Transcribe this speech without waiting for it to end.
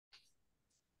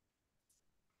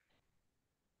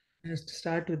Let's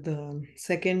start with the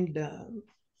second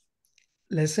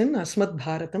lesson, Asmat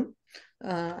Bharatam.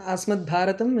 Asmat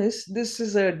Bharatam this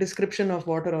is a description of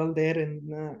what are all there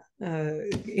in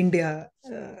India,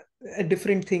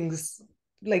 different things,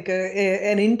 like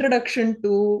an introduction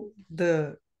to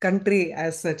the country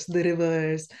as such, the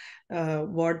rivers,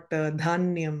 what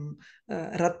dhanyam,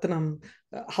 ratnam,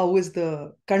 how is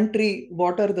the country,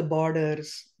 what are the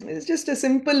borders. It's just a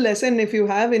simple lesson. If you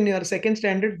have in your second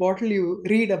standard bottle, you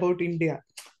read about India.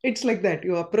 It's like that.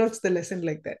 You approach the lesson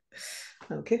like that.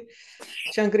 Okay.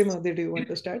 Shankari Mahdi, do you want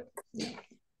to start?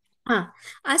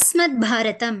 अस्मद्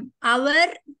भारतम्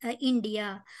our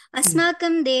India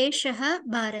अस्माकं देशः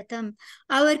भारतम्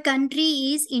our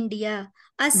country is India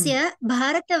अस्य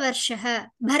भारतवर्षः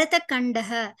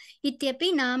भरतखण्डः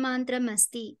इत्यपि नामान्तरम्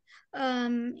अस्ति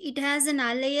it has an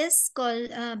alias called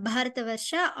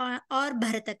Bharatavarsa or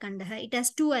Bharatkhanda. It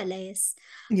has two alias.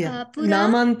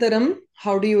 Namantaram,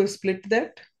 how do you split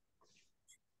that?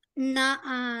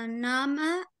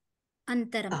 Nama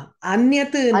Antaram.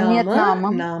 Anyat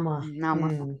nama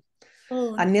nama.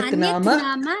 Oh, Anyat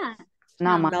nama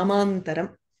namantaram.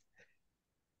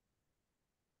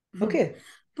 Okay.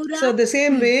 So the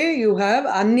same way you have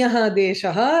Anyaha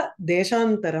Deshaha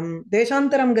Deshantaram.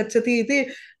 Deshantaram Gachati iti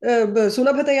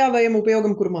Sulabhataya Vayam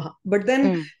Upayogam Kurmaha. But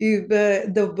then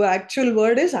the actual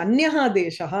word is Anyaha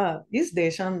Deshaha is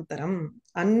Deshantaram.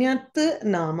 Anyat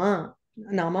Nama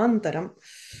Namantaram.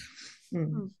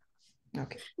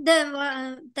 Okay.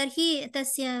 तर्हि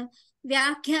तस्य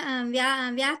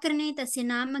व्याकरणे तस्य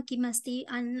नाम किम् अस्ति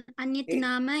अन्यत्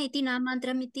नाम इति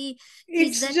नामान्तरम् इति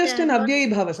It's just an Abhyayi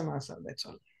Bhava Samasa, that's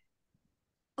all.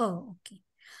 Oh, okay.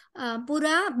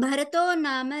 Pura Bharato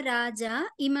Nama Raja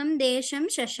Imam Desham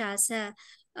Shashasa.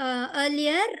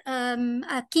 Earlier,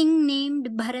 a king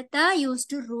named Bharata used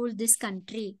to rule this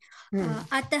country.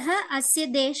 Ataha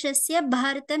asya deshasya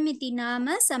Bharatam iti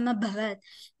nama samabhavat.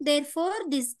 Therefore,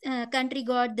 this country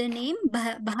got the name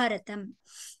Bharatam.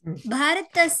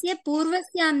 Bharatasya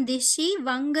purvasyam dishi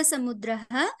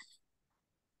Vangasamudraha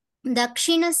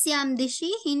दक्षिणस्यां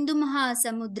दिशि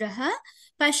हिन्दुमहासमुद्रः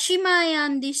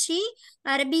पश्चिमायां दिशि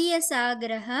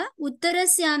अरबीयसागरः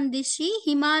उत्तरस्यां दिशि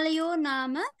हिमालयो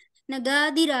नाम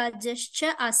नगाधिराजश्च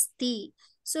अस्ति.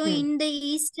 So in the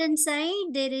eastern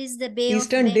side there is the Bay of Bengal.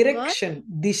 Eastern direction,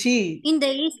 Dishi. In the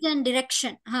eastern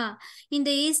direction, in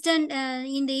the eastern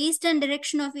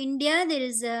direction of India there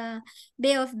is a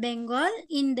Bay of Bengal.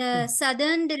 In the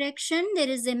southern direction there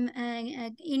is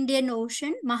a Indian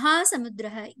Ocean,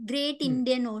 Mahasamudra, Great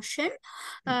Indian Ocean.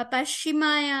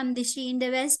 Pashchimayam Dishi, in the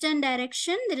western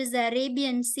direction there is the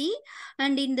Arabian Sea,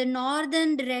 and in the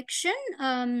northern direction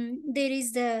there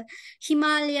is the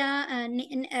Himalaya,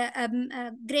 a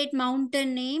great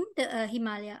mountain named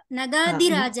Himalaya.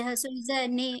 Nagadhiraja, so is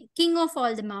the king of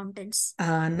all the mountains.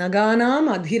 Naganam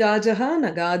adhirajaha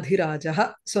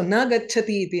nagadhirajaha. So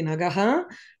nagachati iti nagaha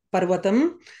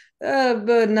parvatam.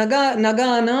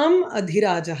 Naganam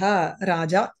adhirajaha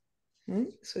raja.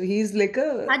 So he is like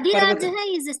a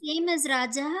Adhirajaha is the same as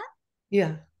Raja.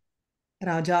 Yeah,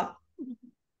 Raja.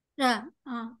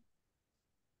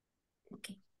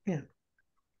 Okay. Yeah.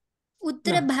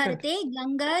 Uttara Bharate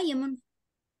Ganga Yamuna.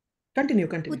 Continue.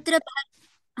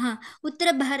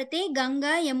 उत्तरभारते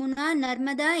गंगा यमुना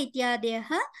नर्मदा इत्यादयः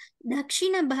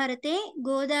दक्षिणभारते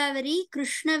गोदावरी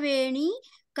कृष्णवेणी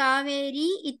कावेरी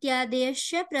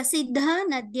इत्यादयश्च प्रसिद्धाः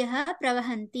नद्यः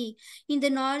प्रवहन्ति. In the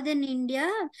northern India,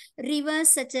 rivers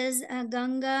such as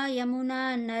Ganga,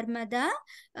 Yamuna, Narmada,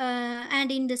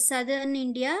 and in the southern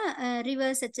India,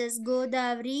 rivers such as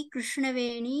Godavari,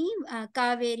 Krishnaveni,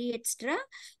 Kaveri, etc.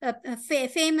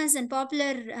 Famous and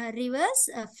popular rivers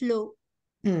flow.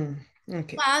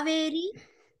 Okay.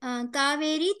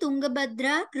 Kaveri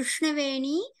Tungabhadra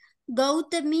Krishnaveni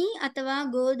Gautami अथवा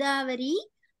गोदावरी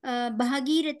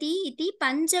भागीरथी इति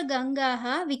पंच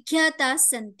गंगाः विख्याताः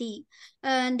सन्ति.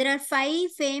 There are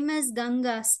 5 famous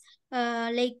Gangas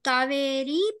like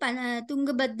Kaveri,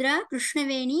 Tungabhadra,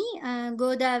 Krishnaveni,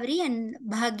 Godavari and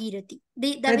Bhagirathi.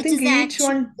 I think each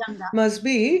one must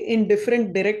be in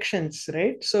different directions,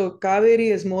 right? So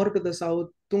Kaveri is more to the south,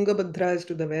 Tungabhadra is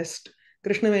to the west,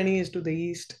 Krishnaveni is to the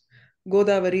east,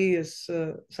 Godavari is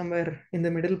somewhere in the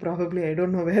middle probably. I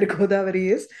don't know where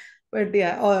Godavari is, but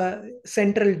yeah,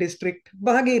 central district.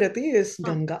 Bhagirathi is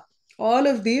Ganga. All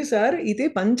of these are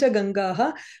ite pancha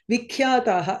gangaha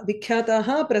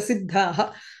vikhyataha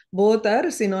prasiddhaha. Both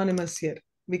are synonymous here.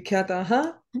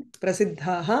 Vikhyataha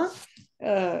prasiddhaha,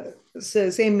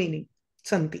 same meaning.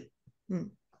 Santi.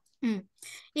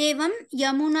 एवं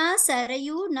यमुना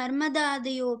सरयू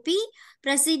नर्मदादयोपि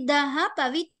प्रसिद्धाः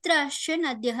पवित्राश्च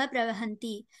नद्यः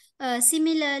प्रवहन्ति.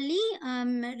 Similarly,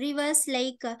 rivers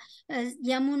like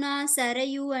Yamuna,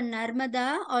 Sarayu and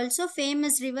Narmada, also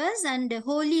famous rivers and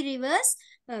holy rivers,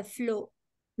 flow.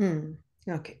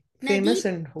 Okay, famous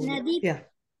and holy. Nadi Yeah.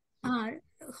 are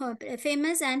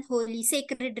famous and holy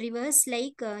sacred rivers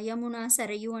like Yamuna,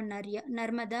 Sarayu and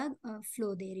Narmada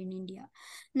flow there in India.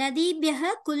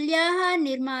 Nadibhyah kulyaah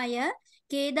nirmaya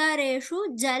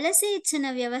kedareshu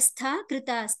jalaseechana vyavastha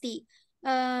krita asti.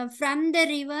 From the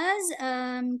rivers,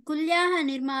 kulyaah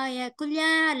nirmaya,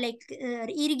 kulyaah like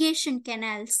irrigation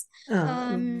canals.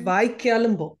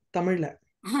 வாய்க்காலும்போ தமிழ்ல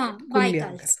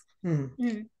Vaikals.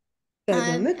 அது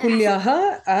வந்து குல்யாக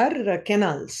R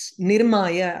canals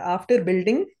நிர்மாய after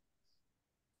building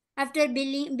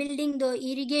the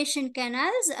irrigation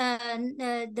canals,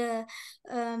 the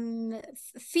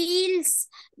fields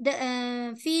in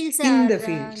are the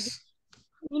fields.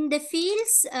 In the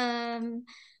fields,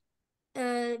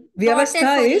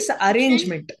 vyavastha is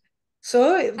arrangement. So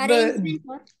arrangement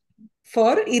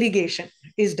for irrigation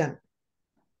is done.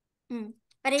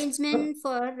 Arrangement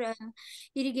for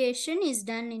irrigation is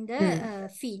done in the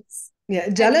fields. Yeah,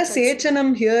 jala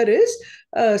sechanam here is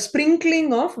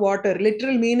sprinkling of water.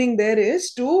 Literal meaning there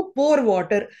is to pour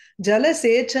water. Jala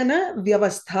sechana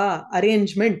vyavastha,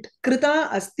 arrangement. Krita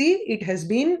asti, it has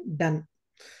been done.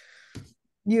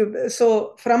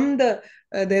 So from the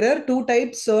there are two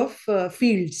types of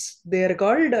fields. They are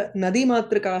called nadi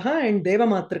matrikaha and deva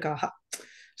matrikaha.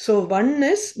 So one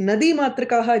is nadi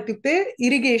matrikaha ityukte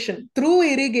irrigation. Through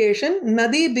irrigation,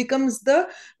 nadi becomes the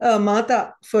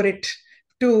mata for it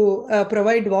to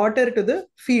provide water to the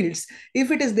fields.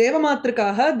 If it is deva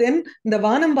matrikaha, then the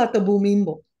vanam vata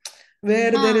bhumimbo,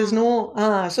 where there is no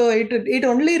so it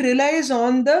only relies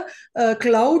on the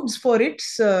clouds for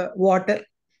its water.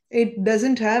 It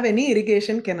doesn't have any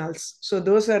irrigation canals. So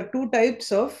those are two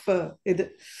types of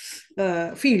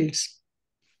fields.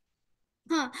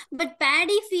 But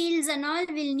paddy fields and all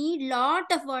will need lot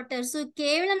of water. So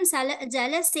kevalam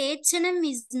jala sechanam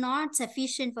is not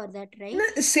sufficient for that, right?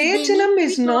 Sechanam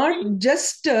is not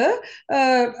just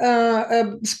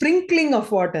sprinkling of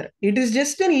water. It is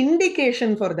just an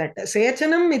indication for that.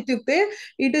 Sechanam ityukte,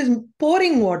 it is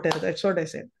pouring water. That's what I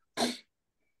said.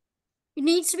 It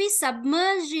needs to be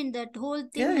submerged in that whole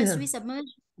thing. Has to be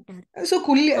submerged. So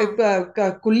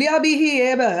kulyabhihi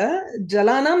eva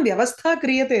jalanam vyavastha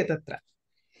kriyate tatra.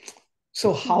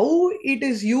 So how it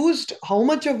is used, how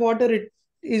much of water it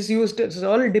is used, it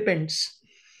all depends.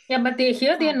 Yeah, but they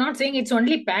are not saying it's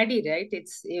only paddy, right?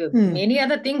 It's many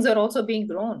other things are also being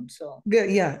grown. So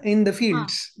yeah, in the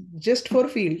fields, just for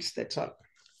fields, that's all.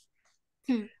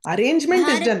 Arrangement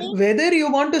is done. Whether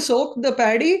you want to soak the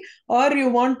paddy or you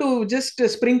want to just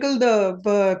sprinkle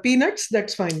the peanuts,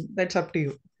 that's fine. That's up to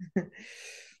you.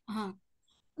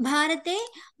 भारते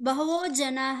बहवो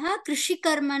जनाः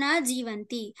कृषिकर्मणा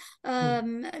जीवन्ति.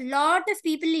 Lot of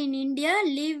people in India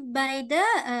live by the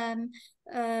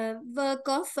work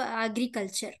of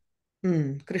agriculture.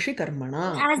 कृषिकर्मणा,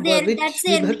 as that's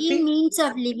their main means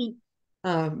of living.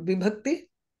 विभक्ति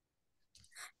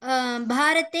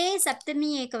भारते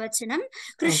सप्तमी एकवचनं,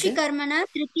 कृषिकर्मणा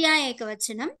तृतीया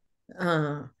एकवचनं.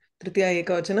 तृतीया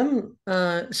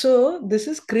एकवचनं. So this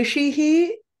is krishihi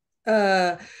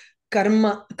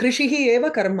karma. Krishihi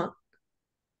eva karma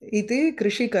iti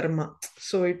krishi karma.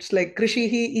 So it's like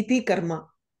krishihi iti karma.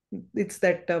 It's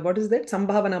that what is that?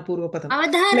 Sambhavana purva padam.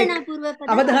 Avadharana purva padam.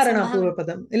 Avadharana purva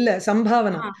padam. Illa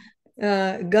sambhavana.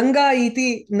 Ganga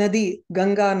iti nadi.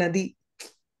 Ganga nadi.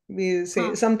 We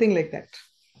say something like that.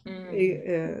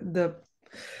 The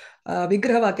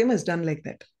vigraha vakyam is done like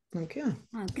that. Okay.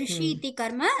 Krishi iti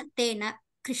karma tena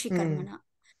krishi karmana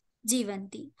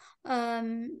jivanti.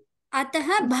 अतः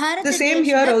Bharat the same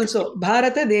here also.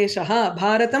 Bharata deshaha,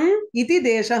 bharatam iti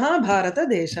deshaha, bharata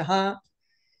deshaha.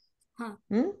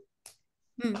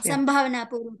 संभावना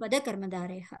पूर्वपद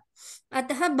कर्मधारयः.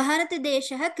 अतः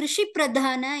भारतदेशः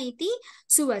कृषिप्रधान इति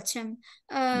सुवचम्.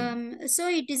 So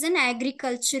it is an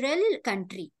agricultural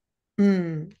country.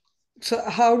 So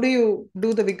how do you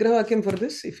do the vigraha vakyam for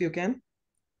this, if you can?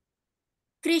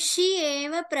 कृषि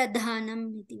एव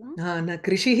प्रधानम् इति वा? न,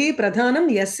 कृषिः प्रधानं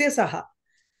यस्य सः.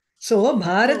 So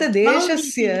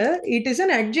Bharatadeshasya, it is an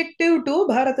adjective to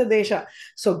Bharatadesha.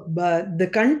 So the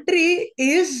country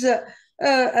is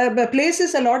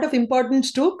places a lot of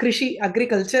importance to krishi,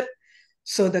 agriculture.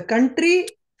 So the country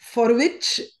for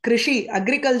which krishi,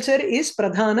 agriculture is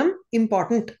pradhanam,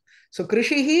 important. So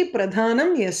krishihi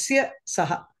pradhanam yasya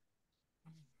saha.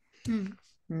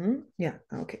 Yeah,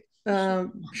 okay.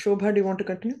 Shobha, do you want to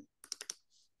continue?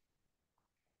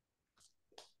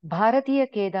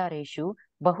 भारतीयकेदारेषु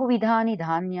बहुविधानि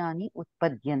धान्यानि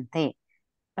उत्पद्यन्ते.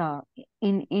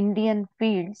 In Indian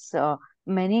fields,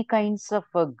 many kinds of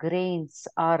grains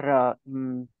are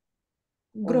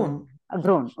grown,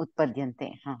 उत्पद्यन्ते.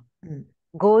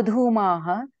 गोधूमाः,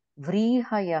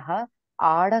 व्रीहयः,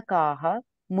 आडकाः,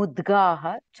 मुद्गाः,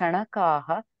 चणकाः,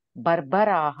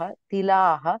 बर्बराः,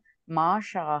 तिलाः,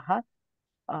 माषाः,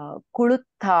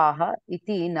 कुळुत्थाः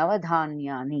इति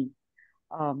नवधान्यानि.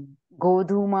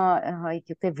 गोधूमः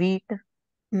इत्युक्ते wheat,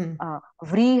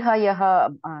 व्रीहयः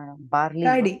barley,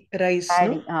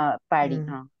 paddy,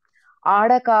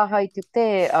 आडकाः इत्युक्ते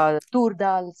तूर्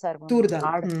दाल् सर्वं,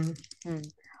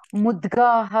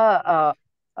 मुद्गाः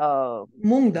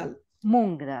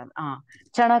मूङ्ग् दाल्,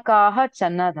 चणकाः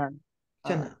चना दाल्,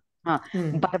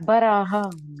 बर्बराः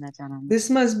न जानामि. This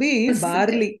must be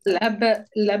barley.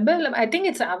 I think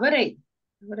it's avarai.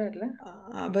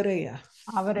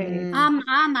 Avarai.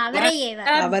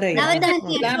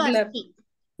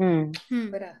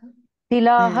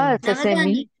 तिलाः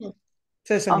sesame.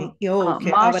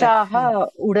 माषाः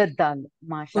उडद् dal,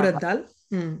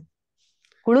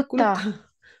 कुळुत्थाः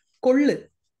கொள்ளு,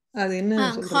 அது என்ன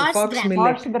சொல்றது? Fox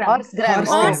millet. Horse gram.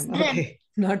 Okay,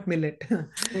 not millet.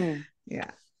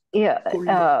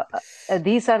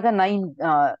 These are the 9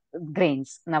 grains,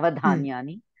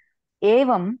 navadhanyani.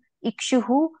 Evam ikshuः,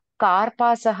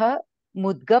 कार्पासः,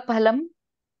 मुद्गफलं,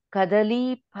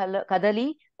 Kadali,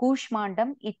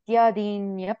 कूष्माण्डम्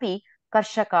इत्यादीन्यपि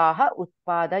कर्षकाः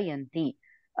उत्पादयन्ति.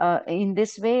 In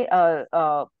this way,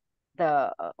 the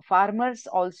farmers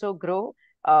also grow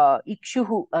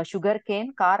ikshuhu, sugarcane,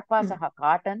 karpasah,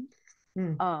 cotton,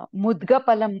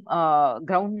 mudgapalam,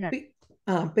 groundnut,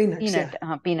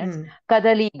 peanuts,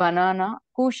 kadali, banana,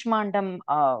 kushmandam,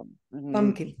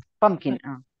 pumpkin.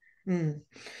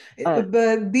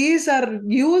 But these are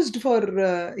used for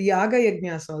yaga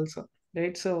yajnas also,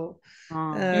 right? So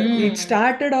it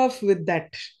started off with that.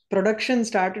 Production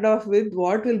started off with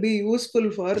what will be useful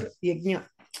for yajna.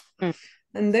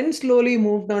 And then slowly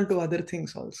moved on to other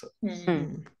things also.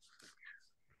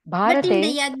 But in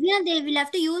the yajna, they will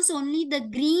have to use only the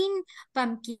green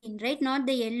pumpkin, right? Not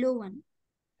the yellow one.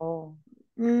 Oh.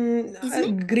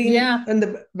 Green and the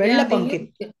vella pumpkin.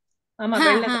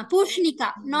 Pushnika,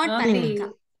 not Parangika.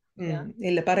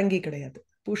 இல்ல பரங்கி கிடையாது,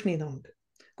 பூஷ்ணி தான் உண்டு.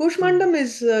 கூஷ்மாண்டம்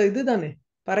is இதுதானே,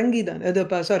 பரங்கி தான். அது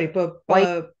sorry,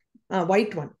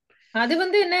 white one. அது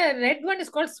வந்து என்ன, ரெட் ஒன்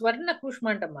இஸ் கால்ட் ஸ்வர்ண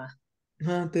கூஷ்மாண்டமா?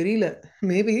 தெரியல,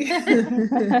 மேபி.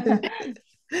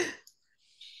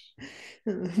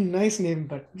 Nice name.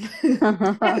 பட்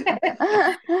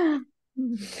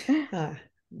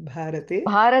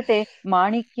भारते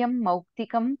माणिक्यं,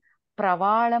 मौक्तिकं,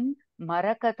 प्रवालं,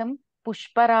 मरकतं,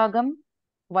 पुष्परागं,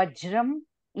 वज्रम्,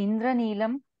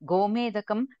 इन्द्रनीलं,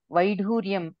 गोमेदकं,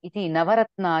 वैढूर्यम् इति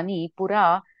नवरत्नानि पुरा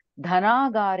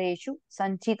धनागारेषु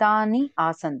सञ्चितानि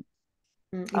आसन्.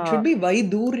 It should be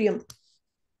வைடூரியம்.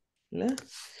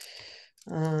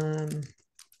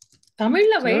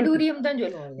 தமிழ்ல வைடூரியம் தான்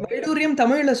சொல்லுவோம். வைடூரியம்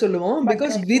தமிழ்ல சொல்லுவோம்,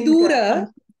 because விதூர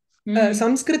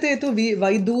संस्कृते तु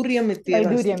वैदूर्यम् इत्येव.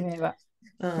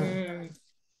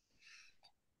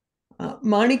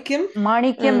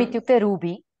 माणिक्यम् इत्युक्ते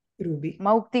रूबी,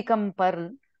 मौक्तिकं पर्ल्,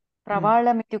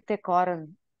 प्रवालम् इत्युक्ते कोरल्,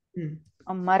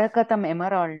 मरकतम्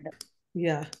एमराल्ड्,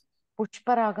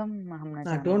 पुष्परागम् अहं न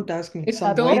जानामि. Don't ask me.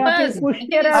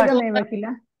 पुष्यरागमेव kill?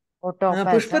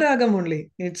 पुष्परागम् only.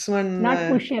 It's one. Not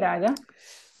Pushyaraga.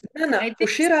 No,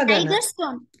 Pushyaraga.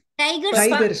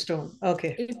 Tiger stone.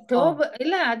 Okay.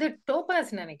 இல்ல, அது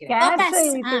டோபாஸ் நினைக்கிறேன்.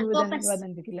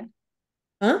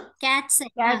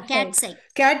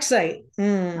 Cat's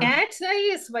eye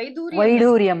is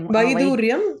வைடூரியம்.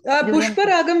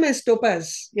 Pushparagam is topaz.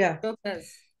 Yeah. Topaz.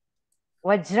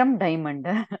 Vajram diamond.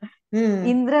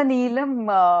 Indraneelam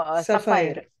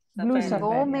sapphire. Blue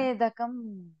sapphire. Gomedakam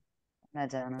na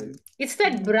janami. It's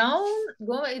that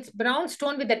brown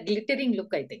stone with that glittering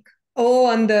look, I think. Oh,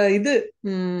 அந்த இது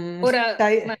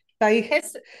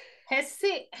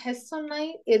ஹெசனை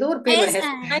ஏதோ ஒரு பேர்,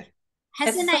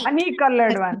 honey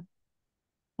colored one.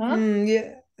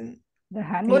 The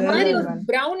honey ஒரு மாதிரி ஒரு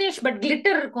brownish but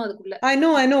glitter இருக்கும் அதுக்குள்ள. I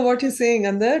know what you're saying.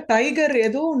 அந்த டைகர்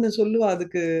ஏதோ ஒன்னு சொல்லுவா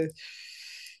அதுக்கு.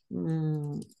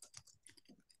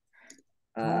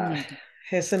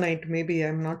 Hesenite maybe,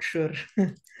 I'm not sure.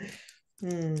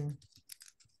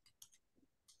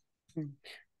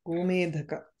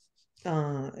 கோமேதக.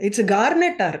 It's a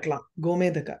garnet இருக்கலாம்,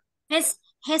 கோமேதக.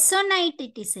 Hesonite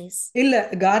it is. இல்ல,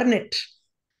 garnet.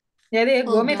 எது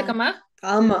கோமேதகமா?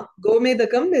 ஆமா,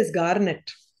 கோமேதகம் is garnet.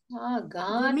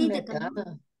 garnet.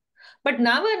 பட்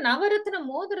நவரத்ன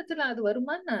மோதிரத்துல அது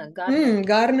வருமா?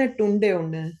 garnet உண்டே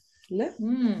ஒண்ணு.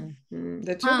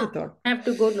 That's what I thought. I have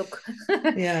to go look.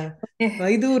 Yeah.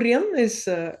 Vaiduryam is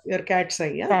your cat's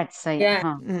eye. Yeah. Cat's eye.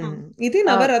 Yeah. Iti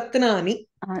navaratnani.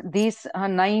 These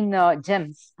 9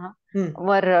 gems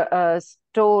were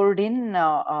stored in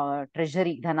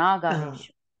treasury, dhanagareshu.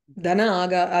 Dhana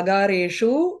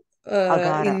agareshu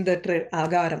in the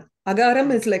agaram.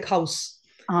 Agaram is like house.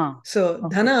 So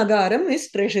dhana agaram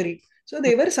is treasury. So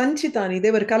they were sanchitani.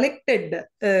 They were collected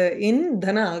in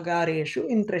dhana agareshu,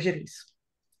 in treasuries.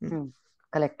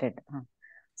 Collected.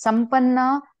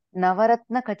 Sampanna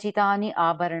navaratna kachitani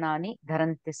abharanani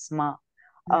dharanti sma.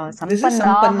 This is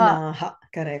sampannaha.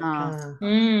 Correct.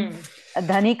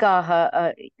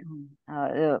 Dhanikaha,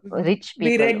 rich people.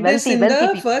 We read this in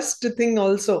the first thing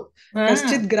also.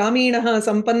 Kaschit graminaha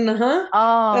sampannaha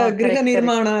griha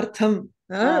nirmanartham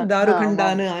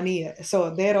darukhandana aniya.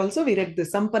 So there also we read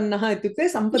this. Sampannaha ityukte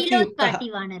sampatti yuktaha.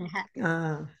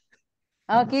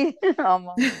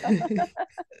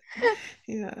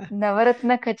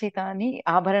 Navaratna kachitani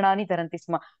abharanani dharanti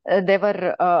sma. They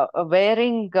were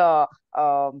wearing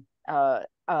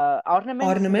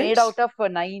ornaments made out of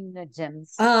 9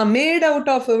 gems. Made out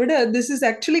of this is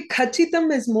actually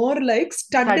kachitam is more like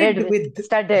studded with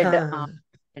 9 gems.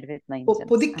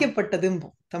 Podikkapattadum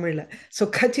Tamil. So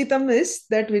kachitam is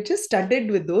that which is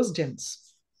studded with those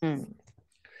gems.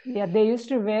 Yeah, they used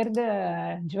to wear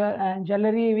the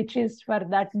jewelry which is for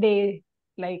that day,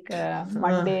 like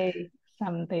Monday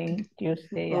something,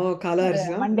 Tuesday. Yeah. Oh, colors.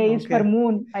 Monday is for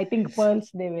moon. I think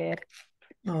pearls they wear.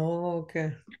 Oh,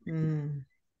 okay.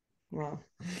 Wow.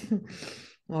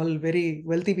 All very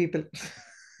wealthy people.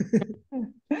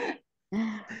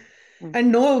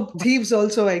 And no thieves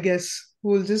also, I guess, who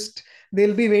will just,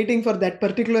 they'll be waiting for that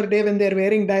particular day when they're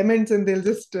wearing diamonds and they'll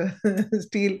just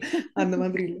steal on the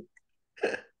madri.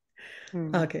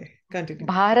 Okay, continue.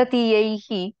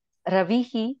 Bharatiyaihi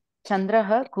ravihi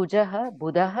chandraha kujaha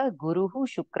budaha guruhu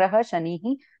shukraha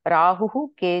shanihi rahuhu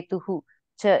ketuhu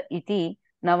cha iti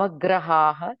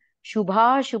navagrahaha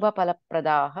shubha shubha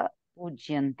palapradaha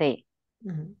pujyante.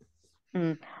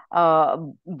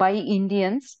 By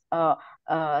Indians,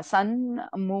 sun,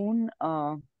 moon,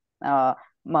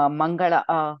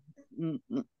 Mangala,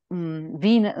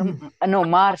 Venus, no,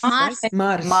 Mars.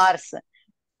 Mars.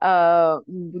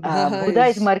 Buddha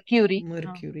is Mercury.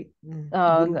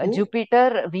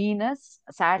 Jupiter, Venus,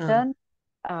 Saturn,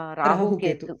 Rahu,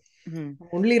 Ketu.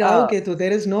 Only Rahu, Ketu.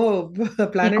 There is no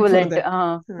planet equivalent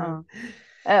for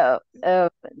that.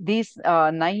 These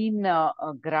 9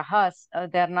 grahas,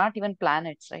 they are not even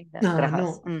planets, right?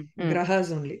 Grahas. No,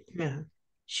 grahas only. Yeah.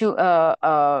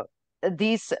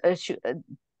 These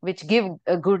which give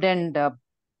good and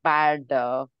bad,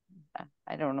 I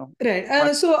don't know.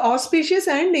 Right. So auspicious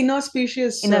and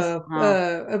inauspicious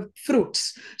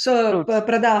fruits. So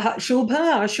pradaha,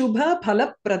 shubha, ashubha,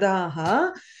 phala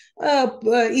pradaha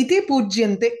iti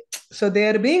pujyante. So they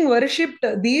are being worshipped.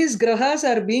 These grahas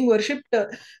are being worshipped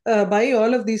by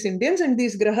all of these Indians, and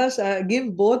these grahas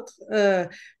give both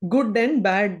good and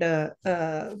bad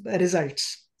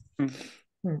results.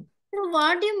 So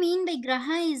what do you mean by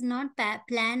graha is not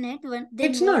planet?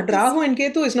 It's not. Rahu and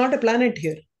Ketu is not a planet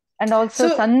here. And also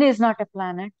sun is not a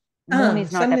planet. Moon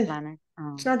is not a planet.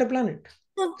 It's not a planet.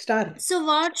 Star. So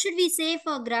what should we say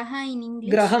for graha in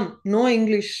English? Graham. No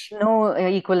English. No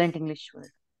equivalent English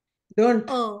word. Don't.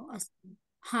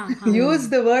 Use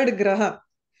the word graha.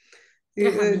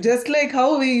 Just like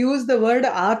how we use the word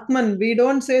Atman. We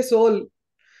don't say soul.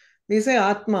 We say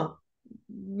Atma.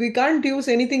 We can't use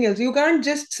anything else. You can't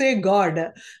just say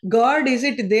God. God, is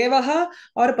it Devaha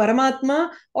or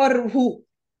Paramatma or who?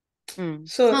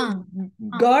 So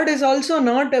God is also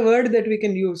not a word that we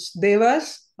can use.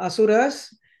 Devas, Asuras,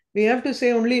 we have to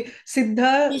say only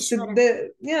Siddha.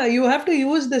 Yeah, you have to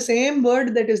use the same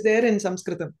word that is there in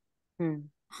Sanskritam.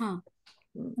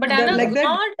 But like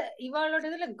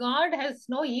God has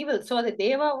no evil. So the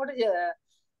Deva, what is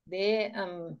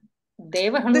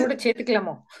Devahalooda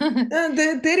Chetukalamo.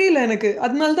 தெரியல எனக்கு.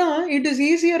 அதனால்தான் it is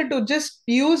easier to just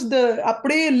use the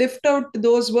அப்படியே lift out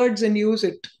those words and use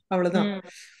it. அவ்வளவுதான்.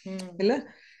 இல்ல?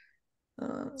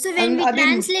 So when we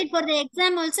translate for the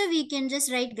exam also, we can just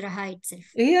write graha itself.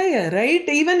 Yeah, right.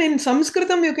 Even in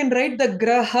Sanskritam, you can write the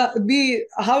graha.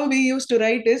 How we used to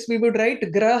write is, we would write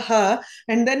graha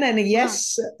and then an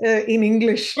yes in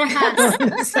English.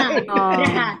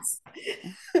 Grahas.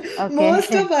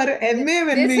 Most of our MA,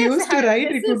 when we used to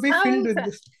write, it would be filled with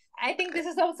this. I think this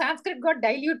is how Sanskrit got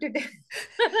diluted.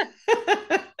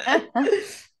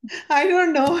 I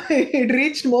don't know. It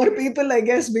reached more people, I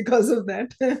guess, because of that.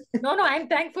 No, I'm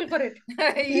thankful for it.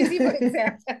 Easy for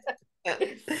exam.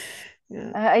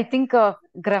 I think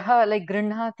graha, like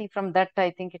grinhati, from that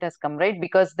I think it has come, right?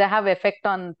 Because they have effect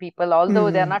on people, although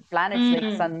they are not planets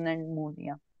like sun and moon.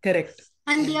 Yeah, correct.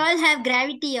 And they all have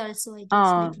gravity also, I guess,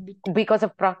 little bit. Because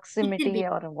of proximity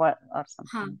or what or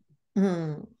something.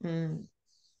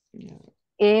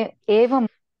 Evam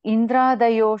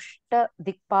Indradayoshta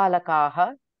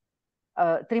Dikpalakaha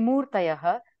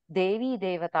Trimurtayah Devi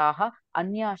Devataha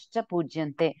Anyascha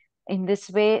Pujyante. In this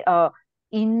way,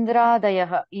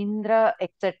 Indradayah, Indra,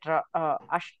 etc.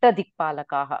 Ashta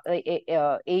Dikpalakaha,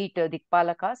 8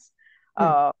 Dikpalakas,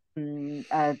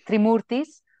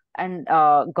 Trimurtis, and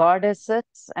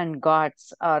goddesses and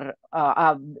gods are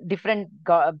different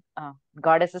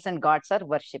goddesses and gods are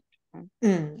worshipped.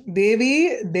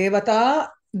 Devi, Devata.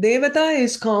 Devata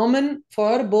is common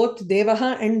for both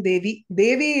Devaha and Devi.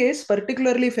 Devi is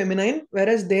particularly feminine,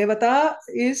 whereas Devata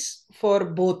is for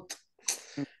both.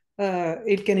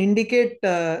 It can indicate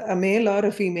a male or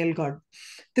a female god.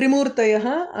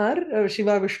 Trimurtayaha are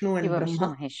Shiva, Vishnu, and Shiva,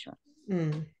 Brahma. Vishnu,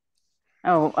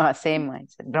 Maheshwara. Same. I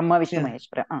said Brahma, Vishnu,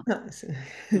 Maheshwara.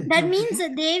 That means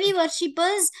Devi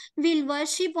worshippers will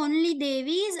worship only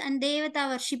Devis and Devata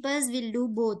worshippers will do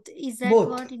both. Is that both.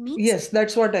 what it means? Yes,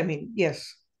 that's what I mean.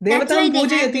 Yes. That's why they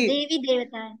have Pujayati. the Devi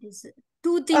Devata.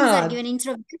 Two things are given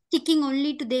instead of sticking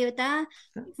only to Devata,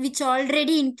 which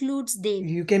already includes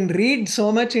Devi. You can read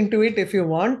so much into it if you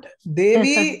want.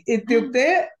 Devi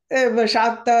ityukte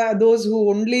Shakta, those who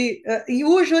only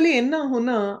usually enna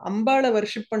hona Ambala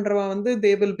worship pandrava vandu,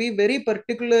 they will be very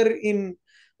particular in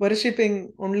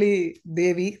worshipping only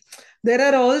Devi. There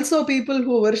are also people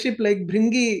who worship, like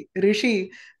Bringi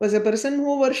Rishi was a person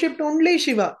who worshipped only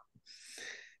Shiva.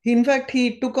 In fact,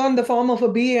 he took on the form of a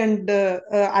bee and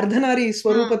Ardhanari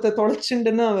Swarupata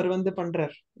Tolachindana அவர் வந்து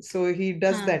பண்றார். So he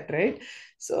does that, right?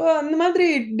 So அந்த மாதிரி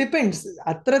it depends.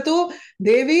 அத்ரது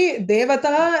Devi,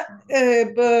 Devata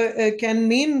can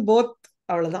mean both.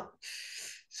 அவ்வளவுதான்.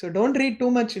 So don't read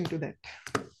too much into that.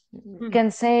 You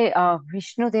can say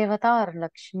Vishnu Devata or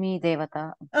Lakshmi Devata.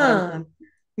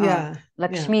 Yeah.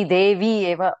 Lakshmi Devi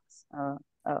eva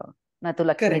natu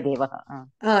Lakshmi Devaha.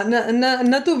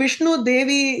 Natu Vishnu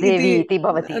Devi iti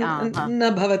bhavati.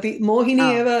 Na bhavati.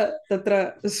 Mohini eva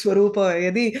tatra swarupa.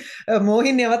 Yadi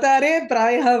Mohini avatare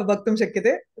prayaha bhaktum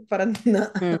shakyate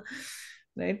paranna.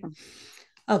 Right?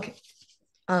 Okay.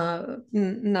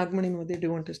 Nagmani Modi, do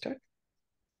you want to start?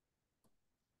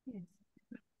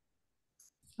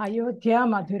 Ayodhya,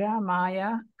 Mathura,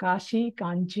 Maya, Kashi,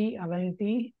 Kanchi,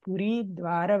 Avanti, Puri,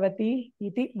 Dwaravati,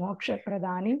 iti moksha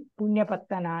pradani,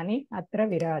 punyapattanani, atra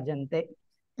virajante.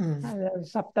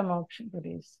 Sapta moksha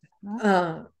puris.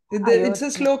 It's a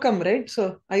slokam, right?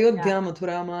 So Ayodhya,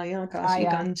 Mathura, Maya, Kashi,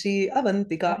 Kanchi,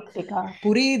 Avantika,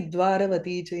 Puri,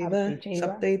 Dwaravati, Chaiva,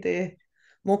 Saptaite,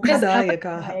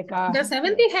 Mokshadayaka. Does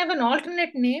Avanti have an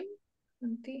alternate name?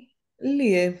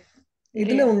 Illiye.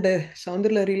 Idile unde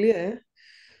Soundarlariye.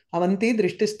 Avanti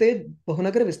Drishtiste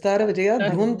Bahunakar Vistara Vijaya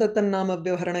Dhruvam Tatannama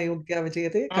Vyavaharana Yogya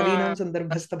Vijayate Kavinam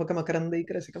Sandarbhastapaka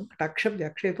Makarandaikrasikam Kataksha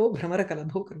Vyakshepo Bhramara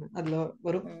Kalabho Karma. Adlo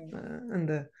Varu and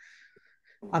the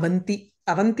Avanti.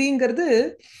 Avanti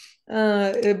ingardu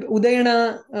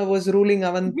Udayana was ruling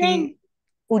Avanti.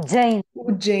 Ujjain.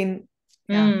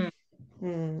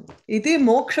 Iti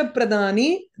moksha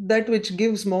pradani, that which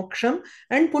gives moksham,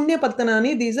 and punya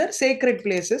pattanani, these are sacred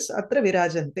places. Atra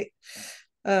virajante.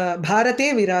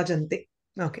 Bharate virajante.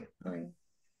 Okay.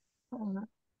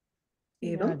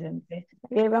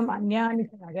 Evam anyani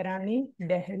nagarani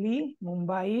Delhi,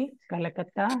 Mumbai,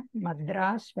 Kolkata,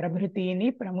 Madras,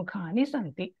 Prabhritini, Pramukhani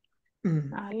santi.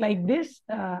 Like this,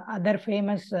 other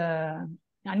famous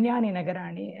Anyani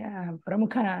Nagarani,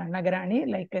 Pramukha Nagarani,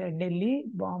 like Delhi,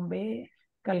 Bombay,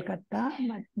 Calcutta,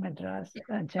 Madras,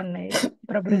 Chennai,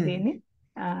 Prabhritini.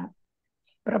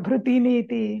 Prabhritini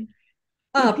iti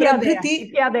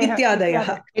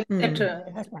Ityadayaha.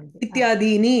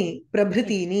 Ityadini,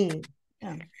 Prabhritini,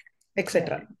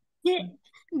 etc.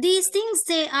 These things,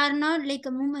 they are not like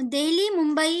Delhi,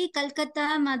 Mumbai,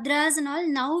 Calcutta, Madras and all.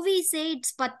 Now we say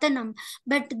it's Pattanam,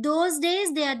 but those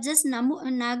days they are just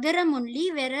Nagaram only,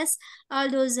 whereas all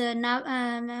those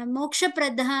Moksha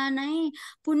Pradhani,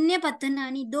 Punya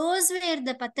Pattanani, those were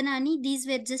the Pattanani, these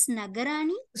were just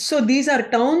Nagarani. So these are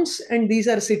towns and these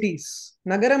are cities.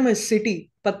 Nagaram is city,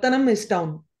 Pattanam is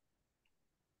town.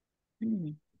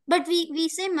 But we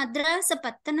say Madras a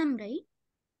Pattanam, right?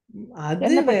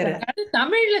 அது வேற.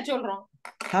 தமிழ்ல சொல்றோம்.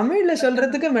 தமிழ்ல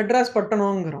சொல்றதுக்கு மெட்ராஸ்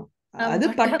பட்டணம்ங்கறோம். அது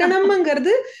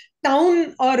பட்டணம்ங்கிறது town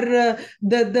or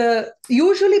the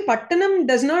usually pattanam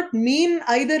does not mean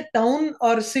either town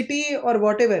or city or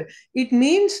whatever. It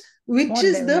means which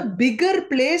is the bigger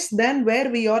place than where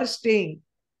we are staying.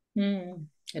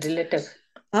 Relative.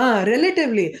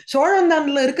 Relatively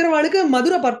சோழவந்தான்ல இருக்கிறவாளுக்கு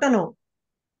மதுரை பட்டணம்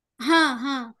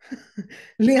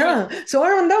இல்லையா?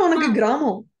 சோழவந்தா உனக்கு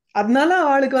கிராமம், அதனால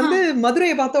அவளுக்கு வந்து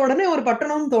மதுரையை பார்த்த உடனே ஒரு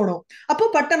பட்டணம்னு தோணும். அப்போ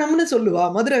பட்டணம்னு சொல்லுவா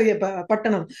மதுரைய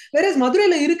பட்டணம். வேற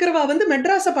மதுரையில இருக்கிறவா வந்து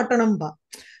மெட்ராஸ பட்டணம் பா.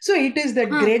 So it is that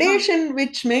gradation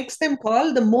which makes them call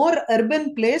the more urban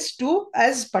place to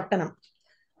as pattanam.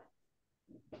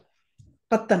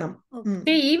 Pattanam.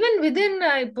 Even within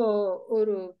இப்போ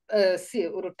ஒரு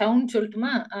town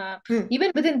சொல்லட்டுமா, even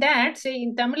within that, say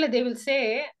in Tamil they will say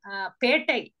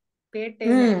Pettai.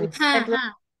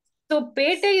 So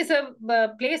Pete is a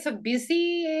place of busy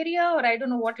area, or I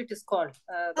don't know what it is called.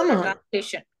 The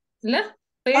translation. இல்ல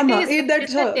பேட்டை is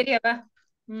தெரியாதா?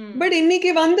 But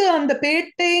இன்னைக்கு வந்து அந்த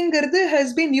பேட்டைங்கிறது has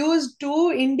been used to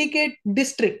indicate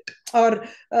district or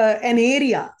an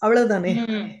area, அவ்வளவுதானே.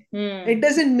 It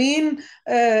doesn't mean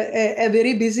a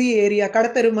very busy area.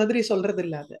 கடத்தரு மாதிரி சொல்றது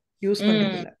இல்ல, அது யூஸ்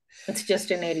பண்றது இல்ல. It's just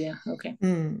an area. Okay.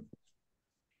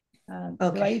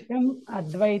 द्वैतम्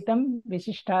अद्वैतं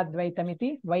विशिष्टाद्वैतमिति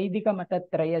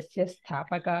वैदिकमतत्रयस्य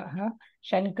स्थापकाः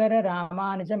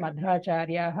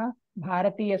शङ्कररामानुजमध्वाचार्याः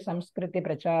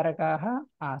भारतीयसंस्कृतिप्रचारकाः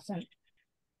आसन्.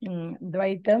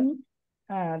 Dvaitam,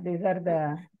 these are the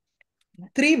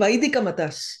three Vaidika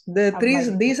matas.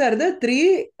 These are the three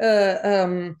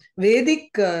Vedic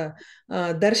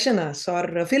darshanas or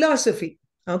philosophy.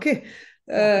 Okay.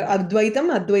 Advaitam,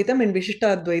 Advaitam and Vishishta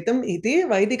Advaitam iti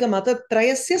Vaidika mata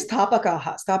trayasya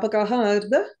sthapakaha. Sthapakaha are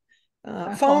the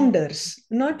founders,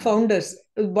 not founders.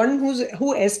 One who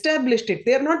established it.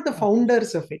 They are not the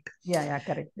founders of it. Yeah,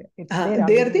 correct.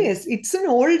 It's an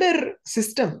older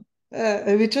system.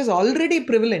 Which was already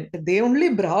prevalent. They only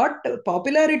brought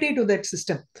popularity to that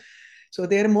system. So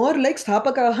they are more like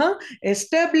Sthapakaha,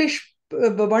 established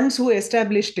ones who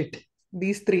established it.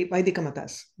 These three Vaidika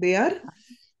matas. They are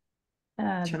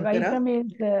Dvaitam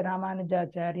is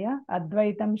Ramanujacharya,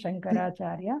 Advaitam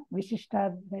Shankaracharya,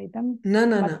 Vishishtadvaitam. No.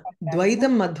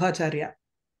 Dvaitam Madhvacharya.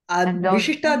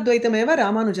 Vishishtadvaitam eva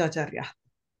Ramanujacharya.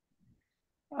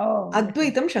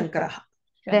 Advaitam Shankaraha.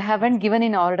 They haven't given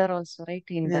in order also, right,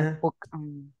 in the book.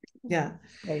 Yeah.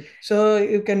 Right. So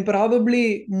you can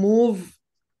probably move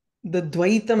the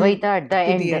Dvaitam at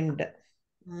the end.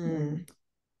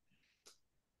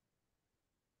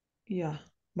 Yeah.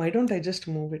 Why don't I just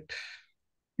move it?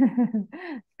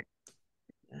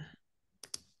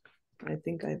 I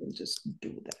think I will just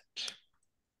do that.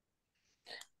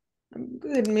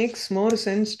 It makes more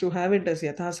sense to have it as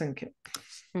Yatha Sankhya.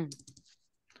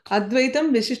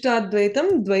 Advaitam,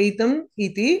 Vishishtadvaitam, Dvaitam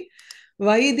iti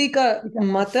Vaidika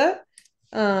mata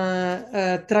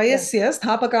trayasya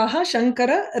sthapakaha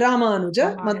Shankara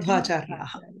Ramanuja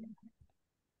Madhvacharyaha.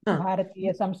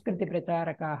 Bharatiya Samskriti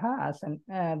Pracharakaha asan.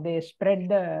 They spread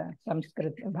the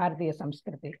Sanskrit, Bharatiya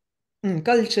Samskriti.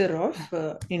 Culture of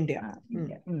India.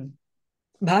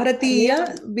 Bharatiya,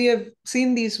 we have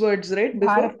seen these words, right?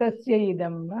 Before? Bharatasya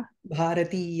idam.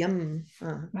 Bharatiyam.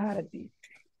 Bharati.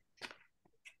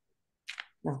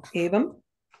 Evam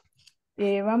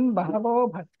बहवो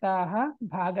भक्ताः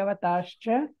भागवताश्च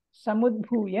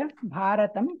samudbhuya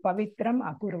bharatam pavitram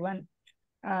akurvan.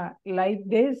 Like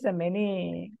this,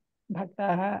 many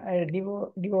bhaktaः,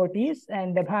 devotees,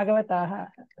 and the bhagavataः,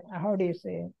 how do you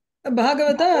say?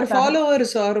 Bhagavata are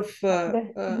followers of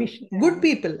good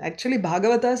people. Actually,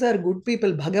 Bhagavatas are good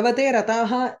people. Bhagavate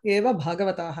rataha eva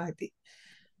Bhagavataha iti.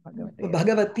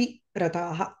 Bhagavati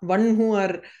rataha. One who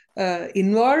are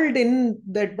involved in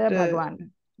that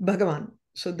Bhagavan.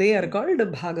 So they are called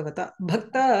Bhagavata.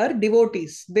 Bhakta are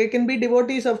devotees. They can be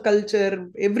devotees of culture,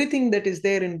 everything that is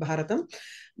there in Bharatam.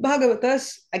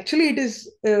 Bhagavatas, actually it is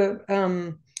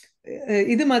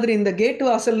இது மாதிரி இந்த gate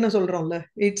வாசல்னு சொல்றோம்ல,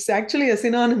 it's actually a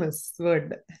synonymous word.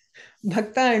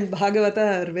 Bhakta and Bhagavata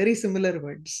are very similar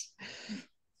words.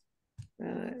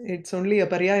 It's only a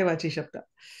paryayavachi shabda.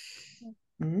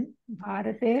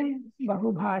 Bharate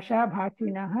bahubhasha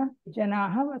bhashinah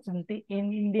janaah vasanti. In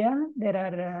India, there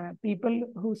are people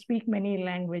who speak many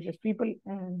languages.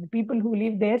 People who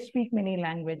live there speak many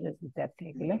languages.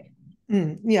 Exactly.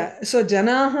 Yeah. So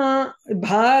janaah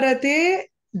Bharate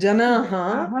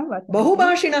janaah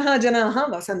bahubhashinaha janaah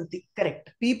vasanti.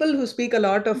 Correct. People who speak a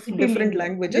lot of different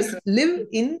languages live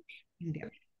in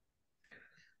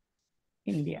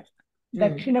India.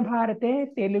 दक्षिण भारते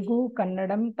तेलुगु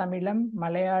कन्नडम तमिलम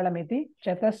मलयालम इति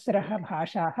चतस्रः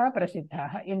भाषाः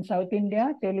प्रसिद्धाः. In South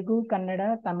India, Telugu,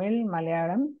 Kannada, Tamil,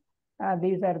 Malayalam,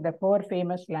 these are the 4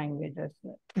 famous languages.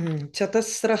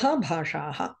 चतस्रः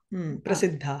भाषाः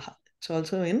प्रसिद्धाः. It's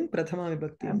also in Prathama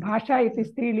Vibhakti. Bhasha iti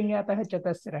strilingatah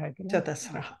चतस्रः.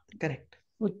 Chatasraha, correct.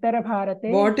 उत्तर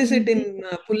भारते. What is it in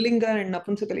Pullinga and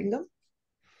Napunsakalinga?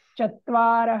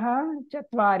 चत्वारः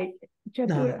चत्वारि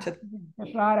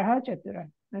चत्वारः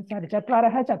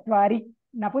चत्वारि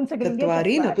नपुंसकलिङ्गे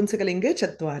चत्वारि नपुंसकलिङ्गे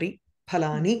चत्वारि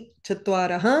फलानि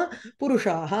चत्वारः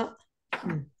पुरुषाः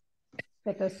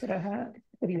चतस्रः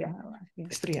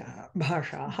स्त्रियः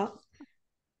भाषाः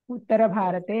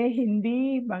उत्तरभारते हिंदी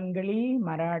बंगाली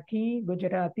मराठी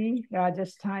गुजराती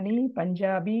राजस्थानी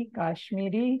पंजाबी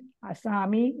काश्मीरी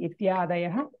असमी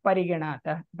इत्यादयः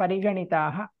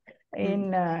परिगणिताः. In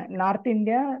North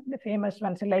India, the famous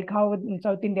ones, like how in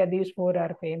South India these four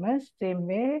are famous, same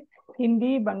way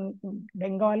Hindi,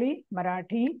 Bengali,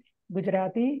 Marathi,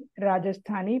 Gujarati,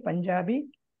 Rajasthani, Punjabi,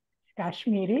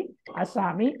 Kashmiri,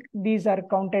 Assami, these are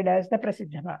counted as the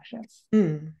Prasiddha Bhashas.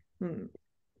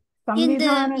 In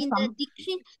the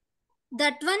dictionary,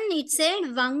 that one it said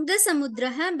Vanga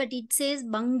Samudraha, but it says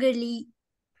Bengali.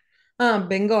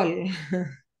 Bengal.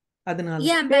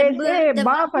 Yeah, but the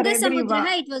Vanga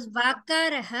Samudraha, it was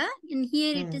Vakaraha, and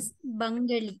here it is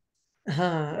Bengali.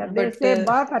 They say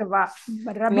ba for va,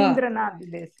 Rabindranath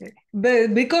they say.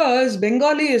 Because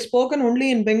Bengali is spoken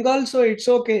only in Bengal, so it's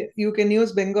okay. You can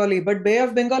use Bengali, but Bay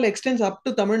of Bengal extends up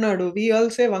to Tamil Nadu. We all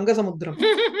say Vanga Samudram.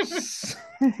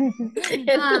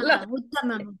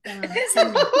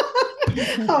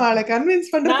 அவளை convince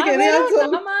பண்றதுக்கு எதையாவது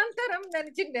சொல்லு. நாமாந்தரம்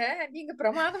நினைச்சிட்டேன், நீங்க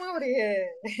பிரமாதமா ஒரு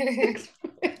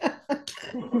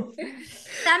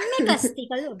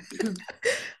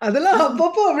அதெல்லாம்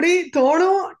அப்பப்போ அப்படி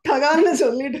தோணும் டகான்னு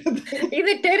சொல்லிட்டு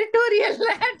இது டெரிட்டோரியல்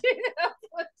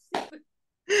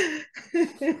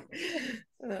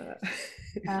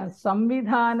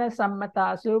संविधान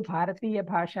सम्मतासु भारतीय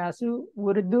भाषासु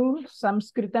उर्दू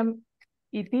संस्कृतम्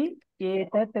इति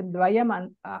एतत्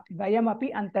द्वयमपि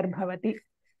अंतर्भवति.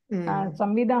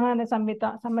 संविधान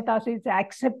सम्मतासु is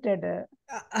accepted.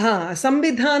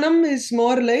 Sambidhanam is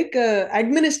more like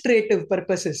administrative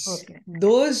purposes. Okay.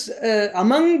 Those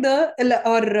among the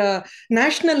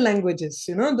national languages,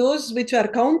 those which are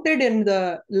counted in the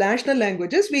national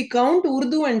languages, we count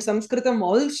Urdu and Sanskritam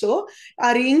also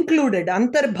are included.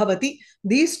 Antarbhavati.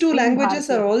 These two languages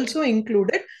are also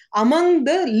included among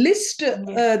the list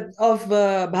of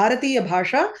Bharatiya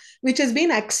Bhasha, which has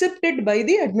been accepted by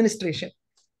the administration.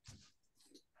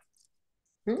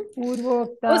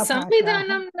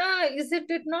 Samvidhanam, is it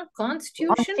not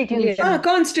constitution?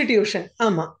 Constitution.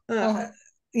 Ama.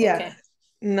 Yeah. Okay.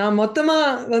 நான் மொத்தமா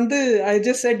வந்து I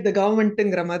just said the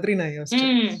governmentங்கற மாதிரி நான்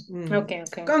யோசிச்சேன். Okay.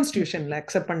 Constitutionல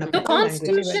accept பண்ணப்பட்ட language.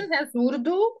 Constitution has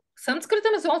Urdu.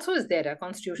 Sanskritam is also there, a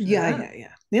constitution. Yeah.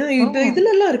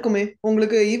 இதுல எல்லாம் இருக்குமே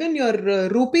உங்களுக்கு. Even your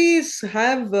rupees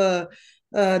have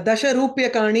dasha rupya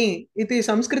kani iti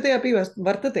Samskrite api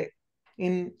vartate.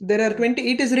 There are 20.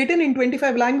 It is written in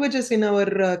 25 languages in our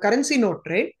currency note,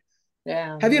 right?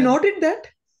 Yeah. Have you noted that?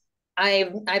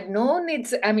 I've known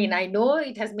it's. I mean, I know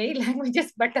it has many languages,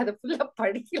 but adu full of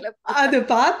padikala. Adu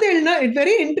paathelna it's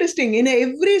very interesting. In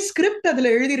every script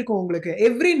adula eludhirukum ungalku.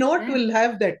 Every note will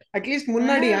have that. At least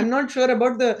munnadi. I'm not sure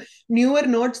about the newer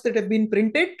notes that have been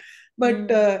printed, but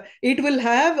it will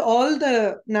have all the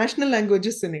national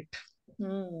languages in it.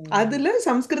 Adula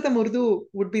Sanskritam Urdu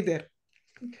would be there.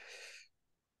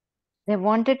 They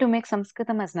wanted to make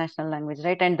Sanskritam as national language,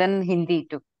 right? And then Hindi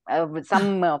too. With some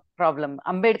problem.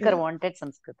 Ambedkar wanted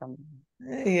Sanskritam.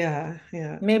 Yeah.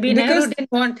 Maybe Nehru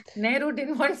didn't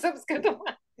want Sanskritam.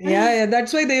 Yeah,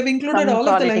 that's why they've included all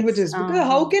of the languages. Because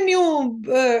how can you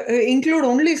include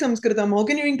only Sanskritam? How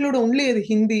can you include only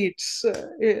Hindi?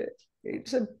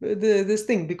 It's this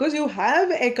thing. Because you have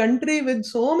a country with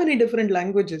so many different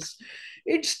languages.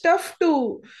 It's tough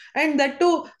to, and that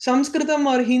too, Sanskritam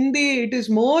or Hindi, it is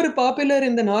more popular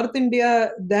in the North India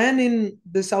than in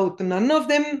the South. None of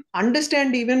them understand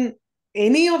even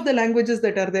any of the languages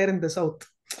that are there in the South.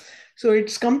 So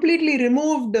it's completely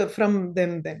removed from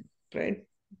them then, right?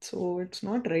 So it's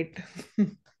not right.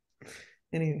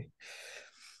 Anyway.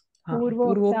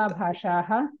 Purvokta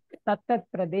bhashaah tattat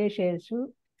pradesheshu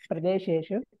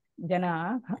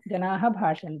Janaha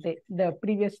Bhashante. The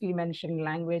previously mentioned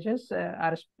languages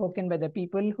are spoken by the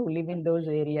people who live in those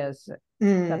areas.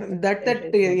 That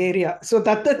area. So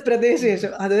Tattat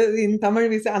Pradesheshu. Adu in Tamil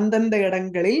we say andanda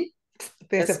idangalil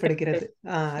பேசப்படுகிறது.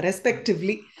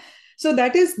 Respectively. So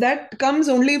that comes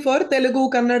only for Telugu,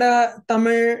 Kannada,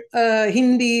 Tamil,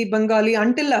 Hindi, Bengali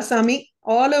until Assami.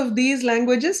 All of these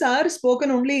languages are spoken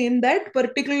only in that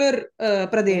particular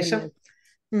pradesham.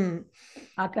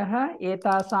 अतः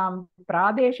एतासां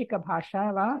प्रादेशिकभाषा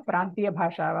वा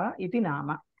प्रान्तीयभाषा वा इति नाम.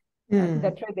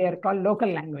 That's why they are called local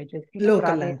languages.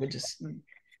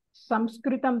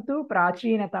 Sanskritam tu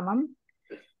prachinatamam.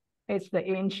 It's the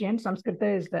ancient. Sanskrit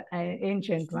is the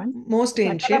ancient one. Most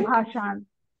ancient.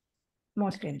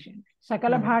 Most ancient.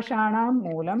 Sakala Bhashanam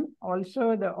Moolam,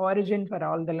 also the origin for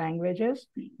all the languages.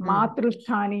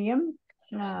 Matrusthaniyam,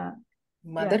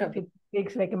 Mother of it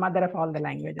takes like a mother of all the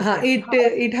languages.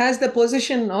 It has the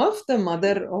position of the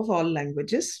mother of all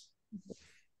languages.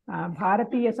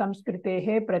 Bharatiya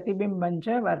Samskritehe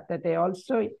Pratibimbancha Vartate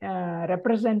also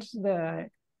represents the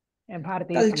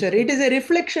Bharatiya culture. It is a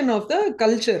reflection of the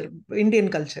culture, Indian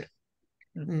culture.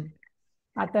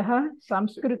 अतः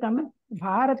संस्कृतं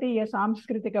भारतीय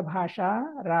सांस्कृतिक भाषा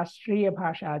राष्ट्रीय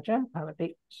भाषा च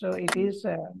भवति. So it is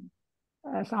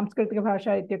सांस्कृतिक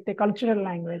भाषा इत्युक्ते cultural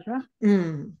language.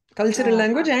 Cultural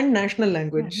language and national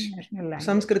language. National language.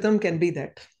 Sanskritam can be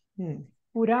that.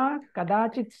 पुरा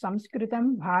कदाचित्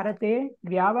संस्कृतं भारते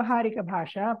व्यावहारिक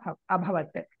भाषा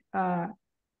अभवत्.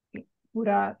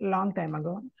 Pura long time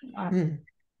ago.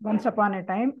 Once upon a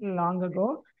time, long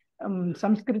ago,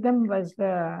 Sanskritam was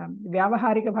the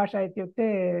Vyavaharika Bhasha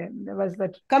ityukte, was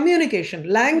the communication,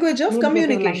 language of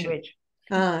communication. Language.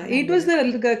 It was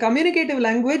the communicative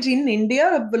language in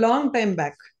India a long time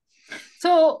back.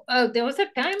 So there was a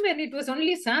time when it was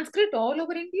only Sanskrit all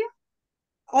over India?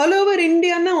 All over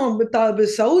India now,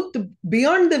 south,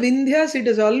 beyond the Vindhyas, it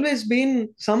has always been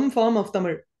some form of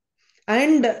Tamil.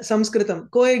 And Sanskritam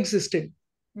coexisted.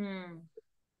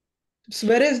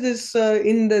 Whereas this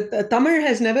in the Tamil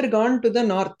has never gone to the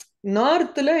north.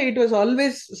 North, it was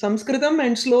always Sanskritam,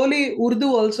 and slowly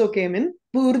Urdu also came in.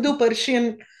 Urdu,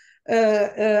 Persian,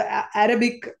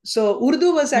 Arabic. So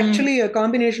Urdu was actually a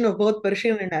combination of both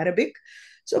Persian and Arabic.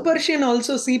 So Persian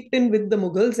also seeped in with the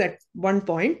Mughals at one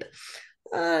point.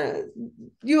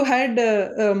 You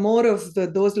had more of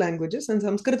those languages, and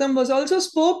Sanskritam was also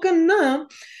spoken.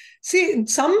 See,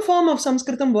 some form of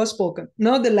Sanskritam was spoken.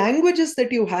 Now, the languages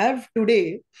that you have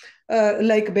today,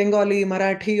 like Bengali,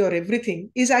 Marathi, or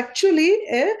everything, is actually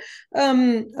a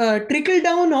trickle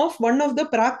down of one of the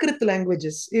Prakrit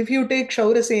languages. If you take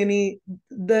Shauraseni,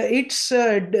 its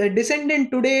descendant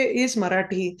today is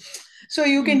Marathi. So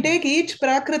you can take each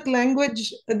Prakrit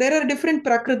language. There are different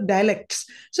Prakrit dialects.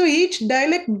 So each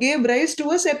dialect gave rise to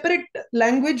a separate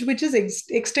language which is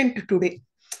extant today.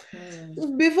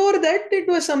 Before that, it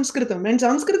was Sanskritam, and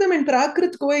Sanskritam and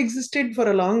Prakrit coexisted for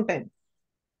a long time.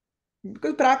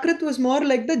 Because Prakrit was more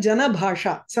like the Jana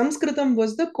Bhasha. Sanskritam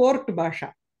was the court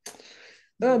Bhasha,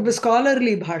 the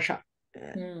scholarly Bhasha.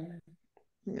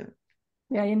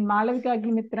 Yeah, in Malavika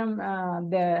Agnimitram,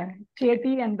 the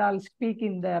Cheti and all speak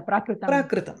in the Prakritam.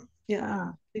 Prakritam,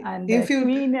 yeah. And the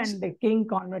queen and the king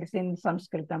converse in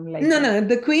Sanskritam. Like no,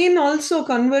 the queen also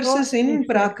converses in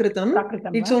Prakritam.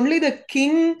 It's only the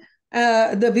king,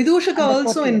 the Vidushaka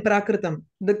also in Prakritam.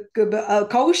 The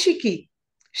Kaushiki,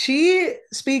 she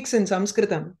speaks in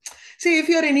Sanskritam. See, if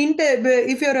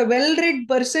you're a well-read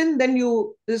person, then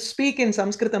you speak in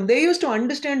Sanskritam. They used to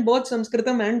understand both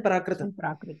Sanskritam and Prakritam.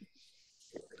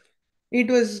 It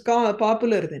was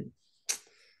popular then.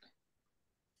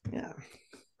 Yeah.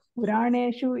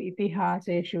 Puraneshu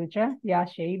itihaseshu cha ya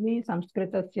shaili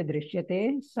samskritasya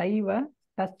drishyate saiva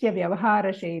tasya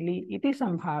vyavahara shaili iti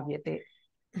sambhavyate.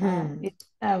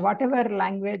 Whatever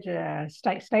language,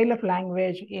 style of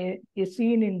language is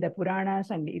seen in the Puranas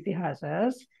and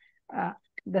Itihasas,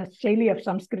 the shaili of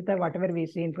Samskrita, whatever we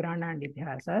see in Purana and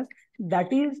Itihasas, that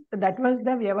was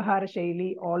the Vyavahara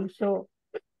shaili also.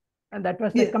 And that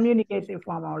was the communicative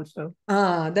form also.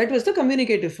 That was the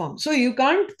communicative form. So you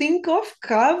can't think of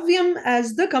Kavyam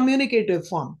as the communicative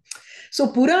form. So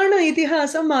Purana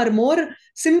Itihasam are more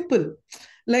simple.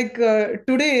 Like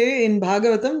today in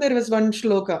Bhagavatam, there was one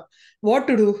shloka. What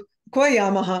to do? Ko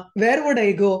yamaha? Where would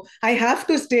I go? I have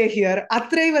to stay here.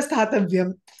 Atraiva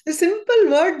sthathavyam. The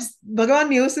simple words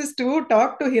Bhagavan uses to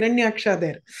talk to Hiranyaksha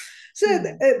there. So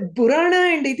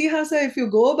Purana and Itihasa, if you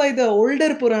go by the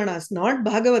older Puranas, not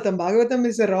Bhagavatam, Bhagavatam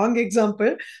is a wrong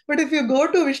example, but if you go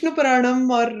to Vishnu Puranam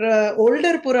or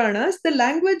older Puranas, the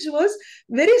language was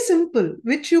very simple,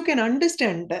 which you can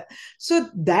understand. So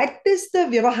that is the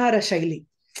Vyavahara Shaili.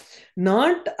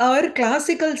 Not our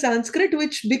classical Sanskrit,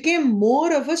 which became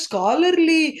more of a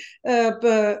scholarly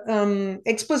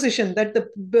exposition that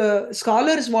the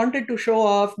scholars wanted to show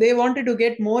off. They wanted to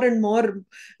get more and more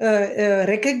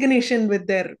recognition with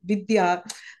their Vidya.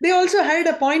 They also had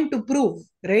a point to prove,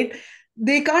 right?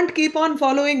 They can't keep on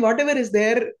following whatever is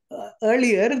there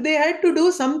earlier. They had to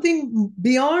do something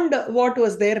beyond what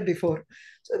was there before.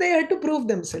 So they had to prove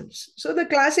themselves. So the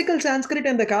classical Sanskrit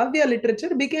and the Kavya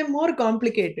literature became more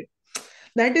complicated.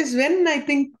 That is when I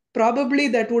think probably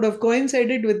that would have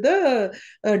coincided with the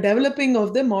developing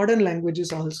of the modern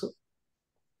languages also.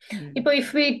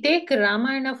 If we take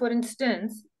Ramayana, for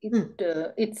instance,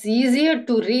 it's easier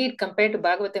to read compared to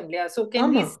Bhagavatam. So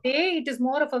can we say it is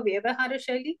more of a Vyavahara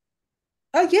Shaili?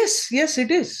 Yes,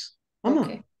 it is. Amma.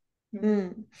 Okay.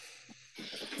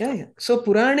 Yeah. So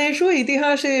Puraneshu,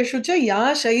 Itihaseshu cha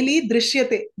ya shaili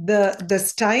drishyate. The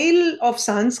style of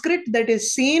Sanskrit that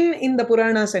is seen in the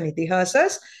Puranas and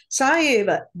Itihasas, sa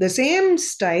eva. The same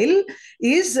style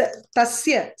is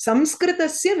tasya,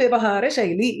 Samskritasya vyavahara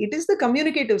shaili. It is the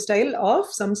communicative style of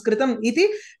Sanskritam. Iti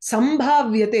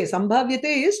sambhavyate.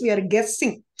 Sambhavyate is we are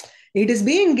guessing. It is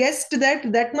being guessed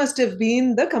that must have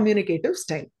been the communicative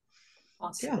style.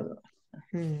 Possible.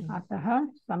 अतः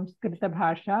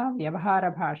संस्कृतभाषा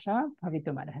व्यवहारभाषा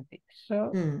भवितुमर्हति.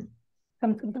 So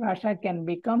संस्कृतभाषा can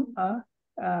become a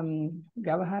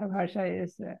व्यवहारभाषा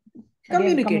is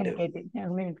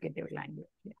communicative language.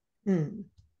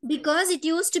 Because it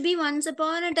used to be once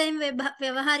upon a time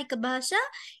Vyavaharika Bhasha,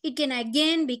 it can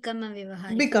again become a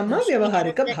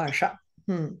Vyavaharika Bhasha.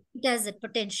 It has that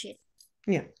potential.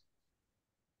 Yeah.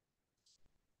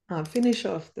 Finish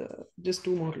off just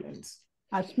 2 more lines.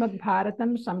 अस्मद्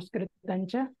भारतं संस्कृतं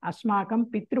च अस्माकं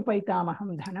पितृपैतामहं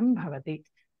धनं भवति.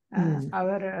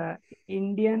 Our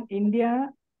India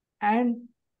and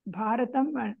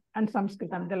Bharatam and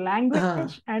Sanskritam, the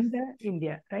language and the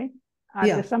India, right?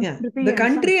 The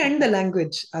country and the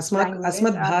language. Asmad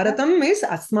Bharatam is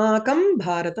Asmakam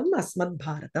Bharatam, Asmad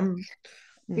Bharatam.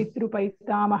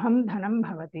 Pitrupaitamaham dhanam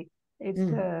bhavati. It's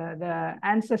the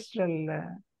ancestral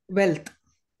wealth.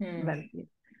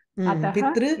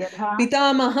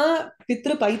 Pitamaha,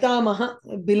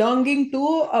 belonging to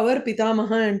our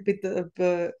Pitamaha and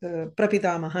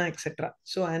Prapitamaha, etc.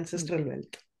 So ancestral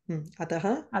wealth. अतः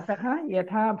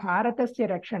यथा भारतस्य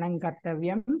रक्षणं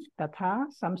कर्तव्यं तथा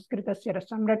संस्कृतस्य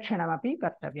संरक्षणमपि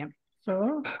कर्तव्यं.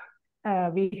 So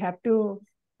we have to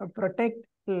protect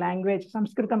language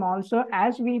Sanskritam also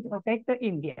as we protect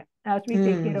India. As we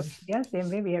take care of India, same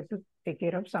way we have to take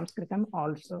care of Sanskritam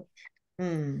also.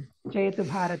 Jayatu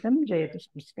Bharatam, Jayatu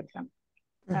Sanskritam.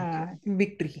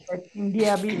 Victory. Let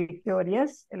India be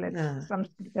victorious. Let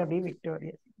Sanskrita be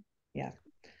victorious. Yeah.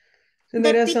 So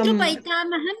the Pitru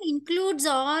Paitamaham includes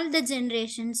all the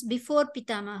generations before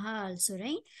Pitamaha also,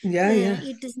 right? Yeah.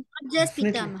 It is not just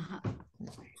Pitamaha.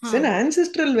 It's an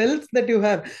ancestral wealth that you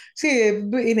have. See,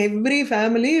 in every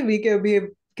family, we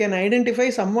can identify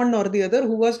someone or the other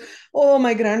who was,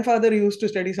 my grandfather used to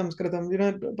study Sanskritam,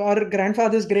 or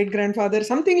grandfather's great-grandfather,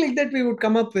 something like that we would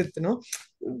come up with,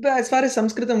 as far as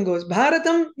Sanskritam goes.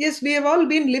 Bharatam, yes, we have all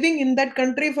been living in that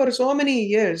country for so many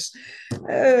years.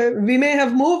 We may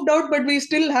have moved out, but we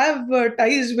still have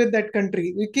ties with that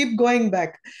country. We keep going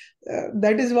back.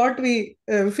 That is what we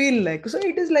feel like. So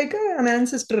it is like an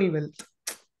ancestral wealth.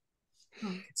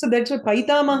 So that's why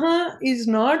Paitamaha is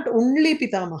not only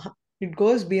Pitamaha. It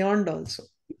goes beyond also.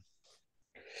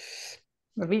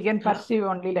 We can perceive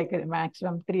only like a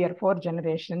maximum 3 or 4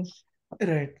 generations.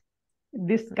 Right.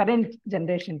 This current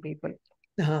generation people.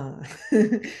 I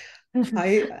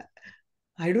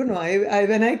don't know. I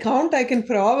when I count, I can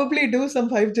probably do some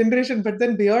 5 generations, but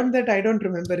then beyond that, I don't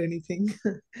remember anything.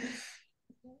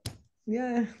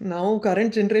 Yeah. Now,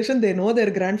 current generation, they know their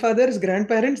grandfathers,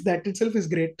 grandparents. That itself is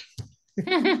great.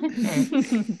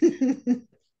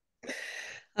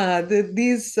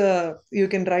 These you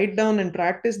can write down and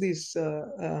practice these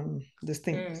this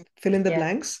thing. Fill in the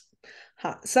blanks.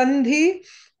 Sandhi,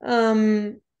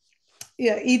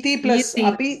 iti plus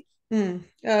api.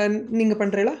 Ninga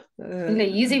pandrela?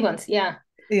 Easy ones, yeah.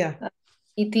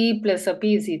 Iti plus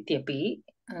api is ityapi.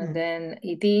 Then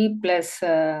iti plus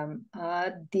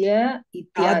adya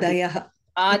ityadi.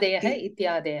 Adayah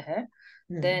ityadayah.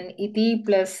 Then iti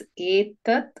plus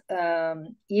etat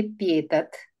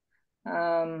ityetat.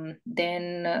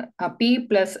 Then api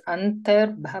plus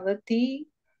antar bhavati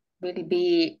will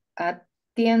be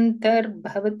atyantar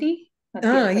bhavati.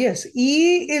 Yes,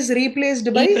 E is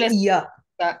replaced by Ya.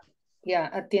 Yeah,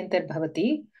 atyantar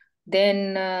bhavati.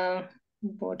 Then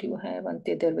what do you have?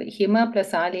 Hima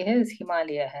plus aliyah is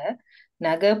Himalaya.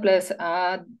 Naga plus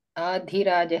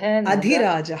adhirajah.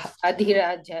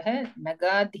 Adhirajah.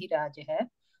 Nagadhirajah.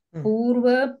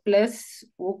 Purva plus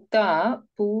ukta.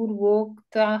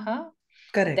 Purvoktaha.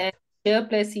 Correct. Then cha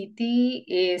plus iti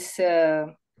is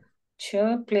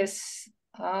cha plus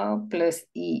a plus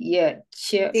e. Yeah.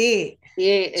 Cha.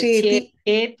 Cheti.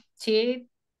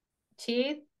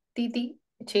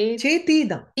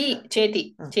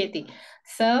 Cheti.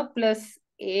 Sa plus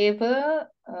eva,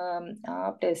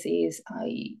 a plus is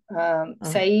I.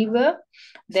 Saiva.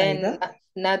 Then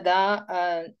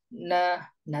nadaha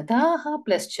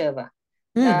plus chava.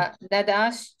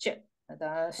 Nadascha.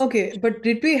 Okay, but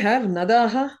did we have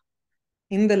nadaha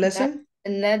in the lesson?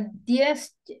 Nadyas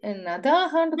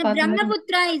nadaha. The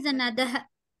Brahmaputra is a nadaha.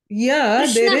 Yeah,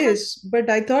 Krishnaha. there is, but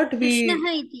I thought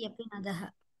Krishnaha iti api nadaha.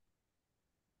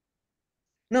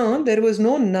 No, there was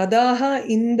no nadaha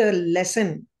in the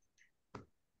lesson.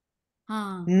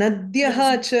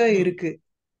 Nadyaha cha irukku.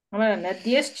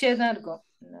 Nadyascha தான் இருக்கும்.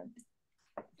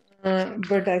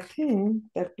 But I think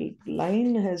that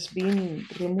line has been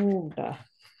removed.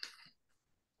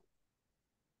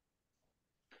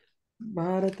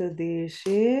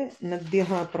 Bharatadeshe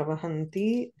Nadyaha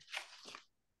Pravahanti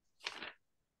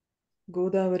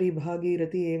Godavari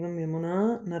Bhagirati Evam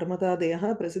Yamuna Narmada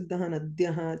Deha Prasiddha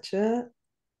Nadyaha Cha.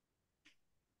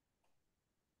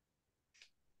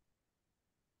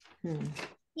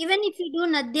 Even if you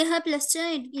do Nadyaha plus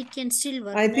cha, it can still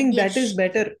work. I think that is Nadyash.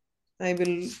 better. I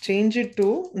will change it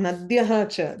to Nadyaha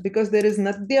Cha because there is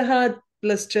Nadyaha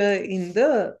plus cha in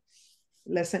the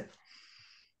lesson.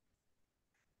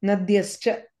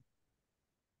 Nadyascha.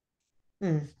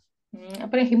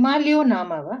 அப்புறம் ஹிமாலயோ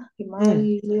நாமாவா?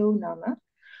 ஹிமாலயோ நாம.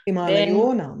 Himalayo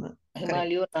nama.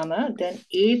 Himalayo nama. Then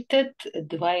etat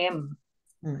dvayam.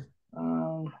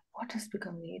 What has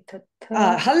become etat?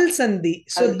 Hal sandhi.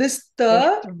 So this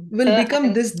tha will become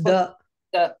this da.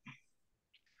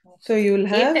 So you will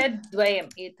have etat dvayam.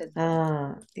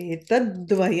 etat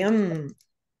dvayam.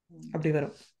 Abdi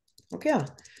varum. Okay.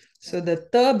 So the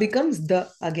tha becomes the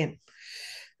again.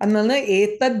 Annalna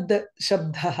etad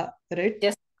shabdaha, right?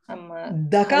 Yes.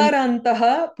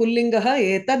 Dakarantaha pullingaha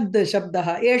etad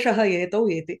shabdaha eshaha etau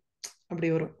ete. Abdi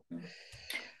varum.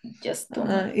 Just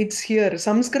it's here.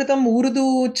 Sanskritam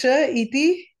urdu cha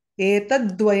iti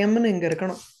etad dvayam inga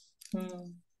irukkanum.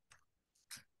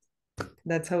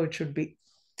 That's how it should be.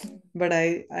 But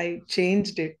I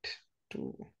changed it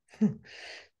to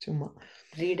chumma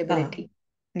readability.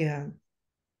 Yeah.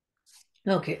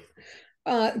 Okay.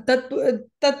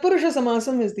 Tatpurusha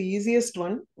samasam is the easiest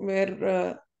one,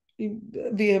 where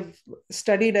we have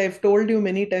studied. I've told you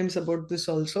many times about this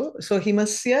also. So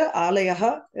himasya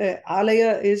alayaha.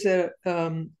 Alaya is a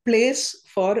place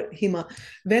for hima.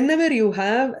 Whenever you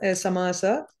have a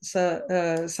samasa,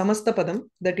 samastapadam,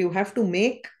 that you have to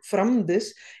make from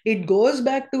this, it goes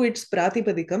back to its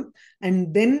pratipadikam,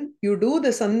 and then you do the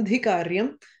sandhi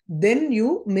karyam, then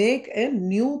you make a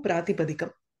new pratipadikam.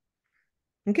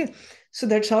 Okay, so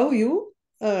that's how you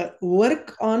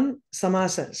work on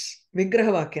samasas,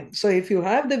 vigraha vakyam. So if you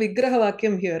have the vigraha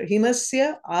vakyam here,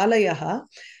 himasya alayaha,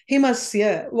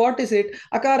 himasya, what is it?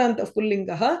 Akaranta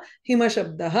pullingaha, hima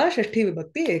shabdaha, shashti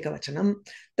vibhakti ekavachanam.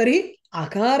 Tari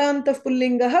akaranta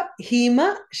pullingaha,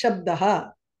 hima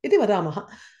shabdaha iti vadamaha.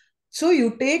 So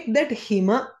you take that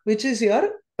hima, which is your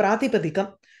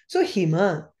pratipadikam. So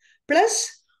hima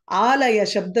plus आलय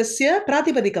शब्दस्य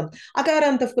प्रातिपदिकम्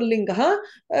अकारान्तः पुल्लिङ्गः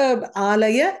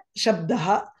आलय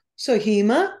शब्दः. So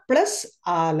hima plus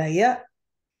alaya.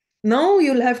 Now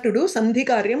you'll have to do sandhi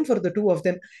karyam for the two of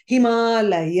them.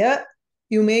 Himalaya,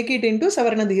 you make it into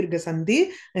savarna dirgha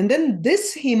sandhi, and then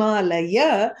this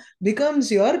Himalaya becomes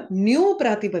your new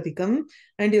pratipadikam,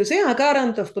 and you say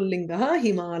akarantah pullingah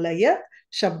Himalaya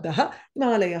shabdah,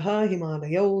 Himalayaha,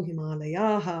 Himalayau,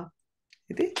 Himalayaha.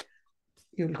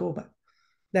 You'll go back.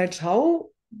 That's how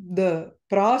the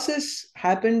process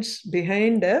happens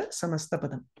behind a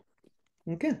samastapadam.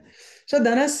 Okay. So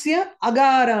dhanasya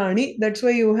agarani. That's why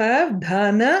you have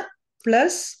dhana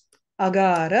plus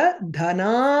agara,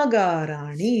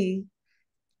 dhanagarani.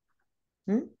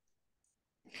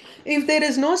 If there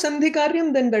is no sandhi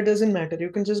karyam, then that doesn't matter.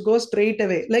 You can just go straight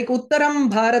away. Like uttaram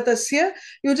bharatasya,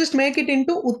 you just make it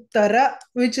into uttara,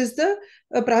 which is the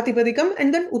pratipadikam,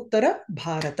 and then uttara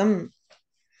bharatam.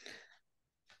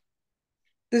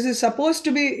 This is supposed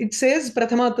to be, it says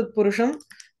Prathama Tatpurusham.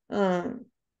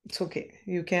 It's okay.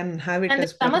 You can have it and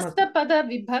as Prathama. And Samastapada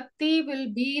Vibhakti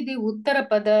will be the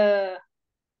Uttarapada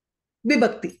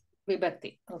Vibhakti.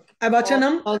 Vibhakti. Okay.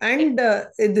 Avachanam Okay. and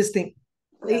this thing.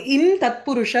 Yeah. In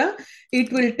Tatpurusha,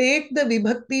 it will take the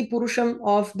Vibhakti Purusham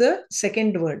of the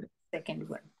second word. Second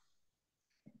word.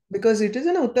 Because it is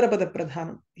an Uttarapada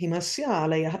Pradhanam. Himasya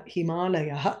Alayaha,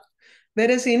 Himalayaha.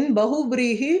 Whereas in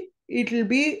Bahubrihi, it will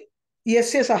be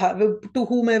Yasya Saha, to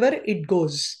whomever it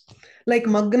goes. Like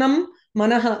Magnam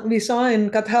Manaha, we saw in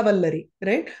Kathavallari,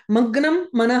 right? Magnam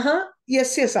Manaha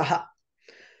Yasya Saha.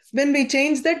 When we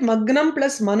change that, Magnam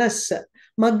plus Manas,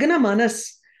 Magna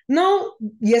Manas. Now,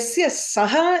 Yasya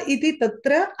Saha iti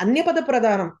tatra Anyapada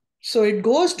Pradhanam. So it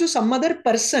goes to some other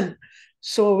person.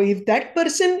 So if that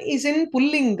person is in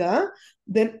Pullinga,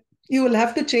 then you will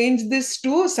have to change this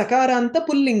to Sakaranta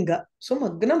Pullinga. So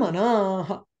Magna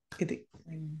Manaha iti.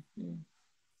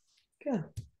 Yeah.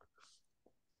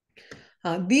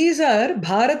 These are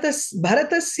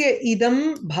Bharatasya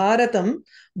idam Bharatam,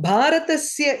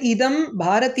 Bharatasya idam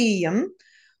Bharatiyam,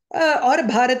 or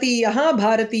Bharatiyaha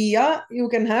Bharatiya. You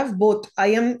can have both.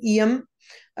 Ayam, Iyam.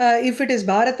 If it is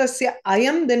Bharatasya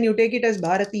ayam, then you take it as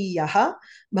Bharatiyaha.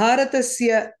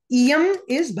 Bharatasya iyam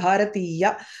is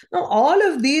Bharatiya. Now, all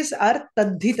of these are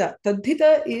Tadhita.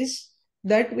 Tadhita is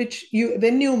that which you,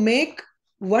 when you make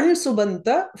one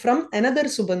Subanta from another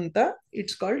Subanta,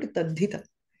 it's called Tadhita.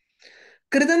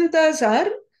 Kridantas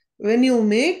are when you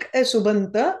make a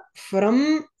Subanta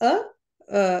from a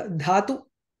Dhatu,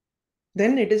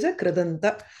 then it is a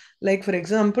Kridanta. Like, for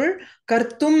example,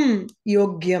 Kartum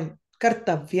Yogyam.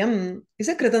 Kartavyam is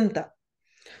a Kridanta.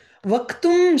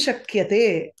 Vaktum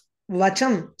Shakyate.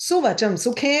 Vacham. Suvacham.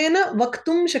 Sukhena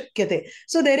Vaktum Shakyate.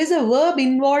 So there is a verb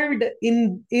involved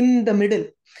in the middle.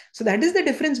 So that is the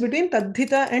difference between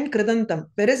Tadhita and Kridantam.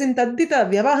 Whereas in Tadhita,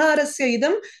 Vyavaharasya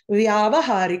idam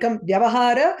Vyavaharikam.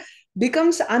 Vyavahara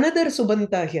becomes another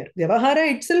Subanta here.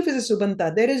 Vyavahara itself is a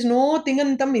Subanta. There is no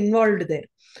Tingantam involved there.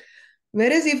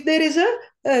 Whereas if there is a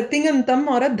Tingantam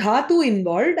or a Dhatu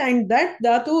involved, and that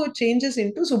Dhatu changes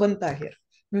into Subanta here,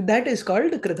 that is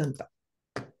called Kridanta.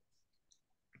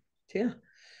 Yeah.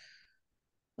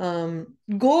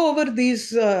 Go over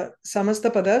these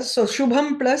samasta padas. So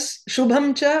Shubham plus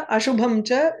Shubham cha Ashubham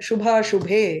cha Shubha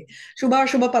Shubhe. Shubha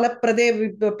Shubha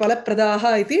Palaprade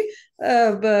Palapradaha iti.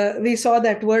 We saw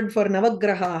that word for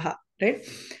Navagrahaha, right?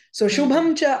 So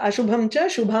Shubham cha Ashubham cha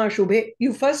Shubha Shubhe.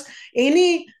 You first,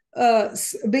 any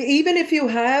even if you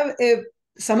have a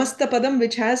samasta padam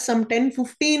which has some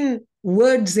 10-15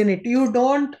 words in it, you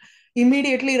don't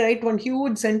immediately write one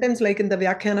huge sentence like in the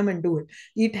Vyakhyanam and do it.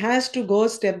 It has to go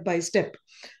step by step.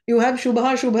 You have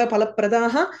Shubha Shubha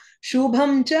Palapradaha,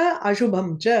 Shubham cha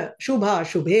Ashubham cha Shubha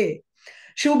Shubhe.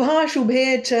 Shubha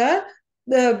Shubhe cha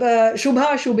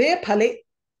Shubha Shubhe Phale,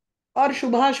 or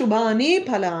Shubha Shubhani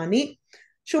Phalani.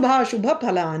 Shubha Shubha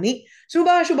Phalani.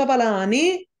 Shubha Shubha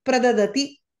Phalani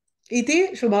Pradadati. Iti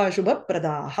Shubha Shubha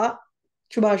Pradaha.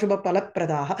 Shubha Shubha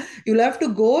Palapradaha. You'll have to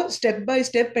go step by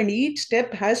step, and each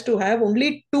step has to have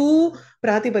only 2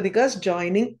 Pratipadikas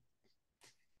joining.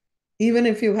 Even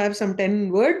if you have some 10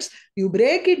 words, you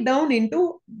break it down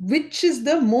into which is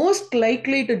the most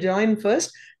likely to join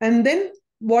first, and then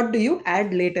what do you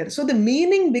add later. So the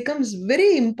meaning becomes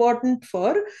very important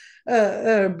for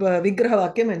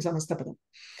Vigraha Vakyam and Samastapadam.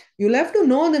 You'll have to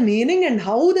know the meaning and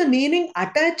how the meaning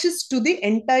attaches to the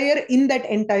entire, in that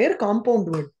entire compound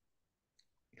word.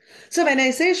 So when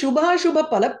I say Shubha Shubha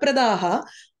Palapradaha,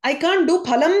 I can't do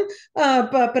Phalam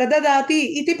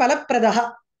Pradadati iti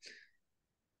Palapradaha.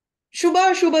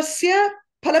 Shubha Shubhasya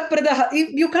Palapradaha.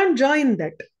 You can't join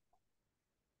that.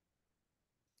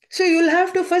 So you'll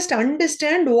have to first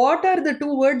understand what are the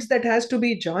 2 words that has to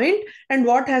be joined and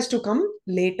what has to come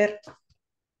later.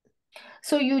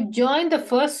 So you join the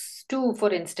first 2,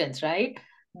 for instance, right?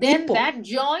 Then Ippo. that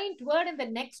joint word and the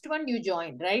next one you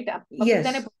join, right?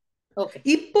 Yes. Okay.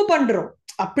 இப்போ பண்றோம்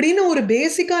அப்படின்னு ஒரு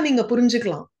பேசிக்கா நீங்க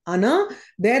புரிஞ்சுக்கலாம். ஆனா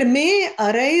there may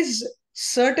arise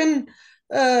certain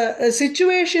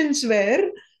situations where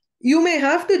you may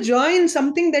have to join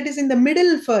something that is in the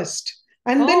middle first,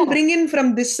 and then bring in from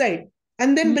this side,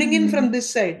 and then bring in from this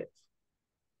side.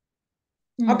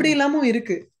 அப்படி இல்லாம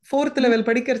இருக்கு. 4th level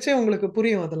படிக்கிறச்சே உங்களுக்கு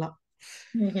புரியும் அதெல்லாம்.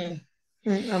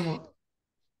 ஆமா.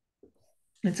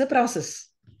 It's a process.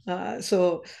 So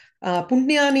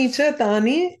punyani cha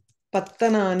tani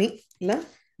pattanani la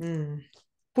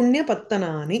punya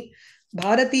pattanani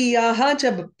bharatiyaha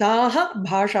cha taha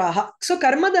bhashaha. So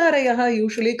karmadharayaha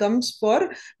usually comes for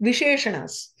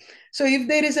visheshanas. So if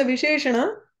there is a visheshana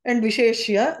and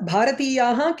visheshya,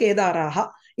 bharatiyaha kedaraha,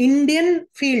 Indian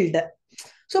field.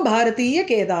 So bharatiya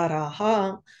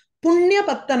kedaraha. Punya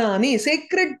pattanani,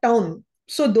 sacred town.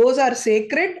 So those are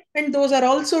sacred and those are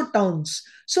also towns.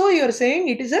 So you're saying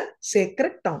it is a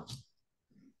sacred town.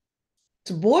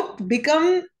 So both become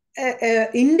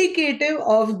indicative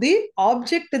of the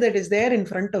object that is there in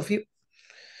front of you.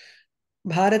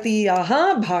 Bharatiyaha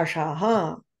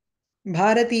bhashaha.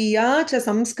 Bharatiya cha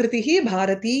samskritihi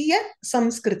bharatiya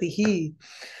samskritihi.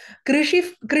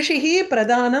 Krishihi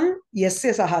pradhanam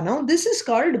yasya saha. Now this is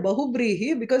called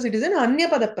bahuvrihi because it is an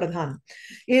anyapada pradhan.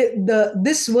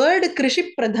 This word krishi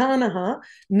pradhanaha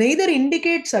neither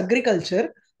indicates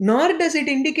agriculture nor does it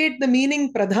indicate the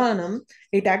meaning pradhanam.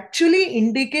 It actually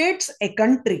indicates a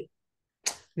country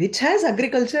which has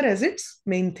agriculture as its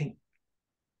main thing.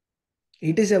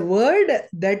 It is a word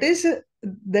that is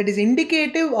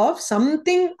indicative of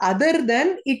something other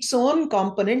than its own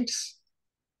components.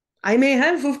 I may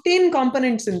have 15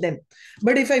 components in them,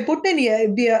 but if I put a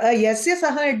yasya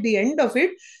saha at the end of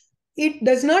it, it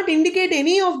does not indicate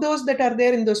any of those that are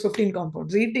there in those 15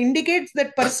 compounds. It indicates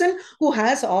that person who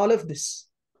has all of this.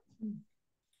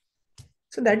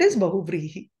 So that is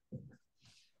bahuvrihi.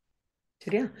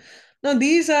 Now,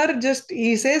 these are just,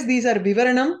 he says these are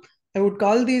Vivaranam. I would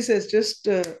call these as just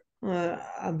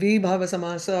Vibhava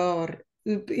Samasa, or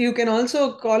you can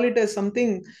also call it as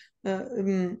something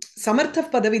Samartha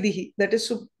Padavidihi. That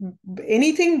is,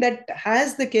 anything that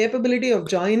has the capability of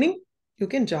joining, you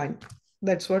can join.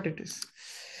 That's what it is.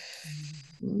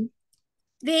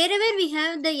 Wherever we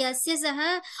have the yasya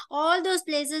saha, all those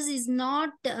places is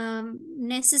not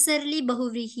necessarily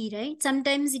bahuvrihi, right?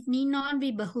 Sometimes it need not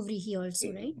be bahuvrihi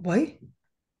also, right? Why?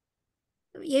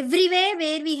 Everywhere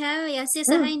where we have yasya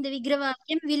saha in the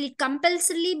Vigravakyam, will it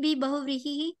compulsorily be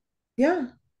bahuvrihi? Yeah,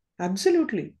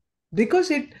 absolutely. Because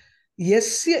it,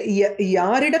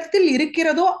 யாரிடத்தில்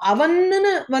இருக்கிறதோ அவன்னு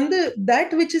வந்து, that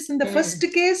which is in the first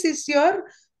case is your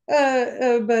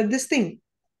this thing,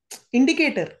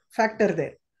 indicator factor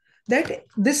there. That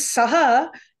this saha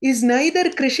is neither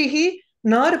krishihi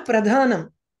nor pradhanam.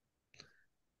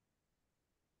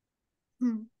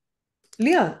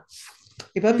 இல்லையா?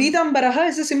 இப்ப பீதாம்பரஹா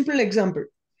is a simple example.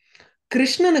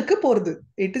 கிருஷ்ணனுக்கு போறது.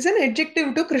 It is an adjective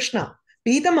to Krishna.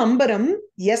 Pītam ambaram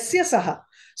yasya saha.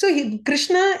 So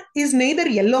Krishna is neither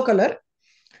yellow color,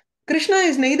 Krishna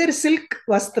is neither silk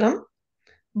vastram,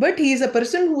 but he is a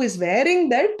person who is wearing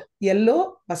that yellow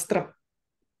vastram.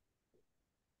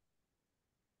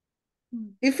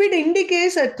 If it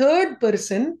indicates a third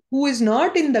person who is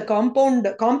not in the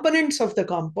components of the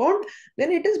compound,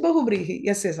 then it is bahuvrihi.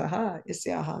 Yasya saha,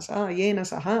 yasyaha saha, yena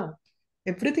saha.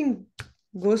 Everything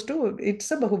goes to,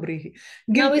 it's a bahuvrihi.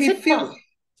 Now, is it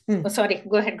Oh, sorry,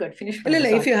 go ahead, finish.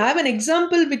 If you have an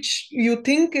example which you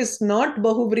think is not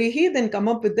bahuvrihi, then come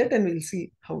up with that and we'll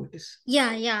see how it is. Yeah,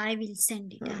 I will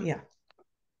send it. Yeah.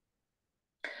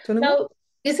 Now,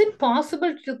 is it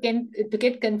possible to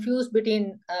get confused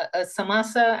between a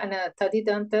samasa and a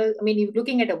taditanta? I mean, if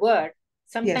looking at a word,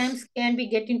 sometimes can we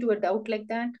get into a doubt like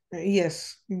that?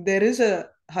 Yes, there is a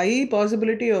high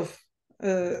possibility of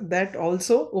that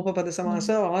also, upapada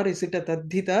samasa, or is it a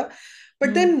tadhita?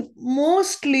 But then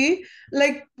mostly,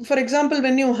 like for example,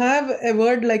 when you have a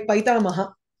word like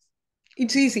paitamaha,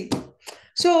 it's easy.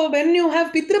 So when you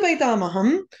have pitra paitamaham,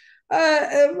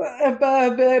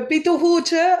 pituhu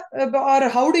cha, or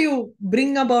how do you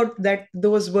bring about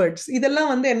those words? Idella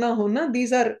vande enna hona,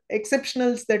 these are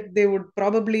exceptionals that they would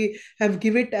probably have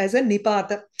give it as a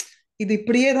nipata. இது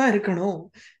இப்படியே தான் இருக்கணும்,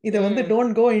 இதை வந்து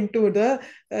don't go into the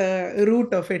root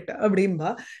of it அப்படிம்பா.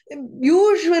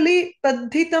 Usually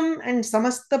tadhitam and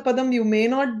samastapadam, you may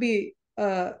not be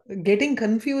getting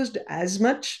confused as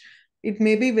much. It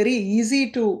may be very easy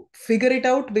to figure it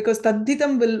out, because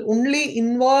tadhitam will only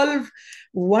involve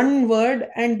one word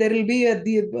and there will be a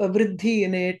vriddhi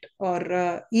in it, or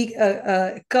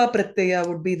ka pratyaya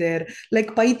would be there,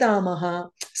 like paitamaha,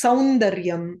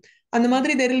 saundaryam. And the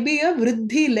madri, there will be a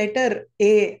vriddhi letter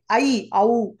a, I,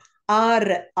 au, r,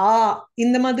 a.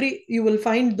 In the madri, you will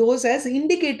find those as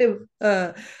indicative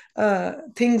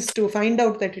things to find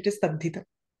out that it is tadhita.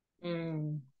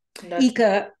 Ika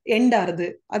end ஆறுது,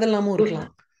 அதெல்லாமும்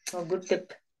இருக்கலாம். Good tip.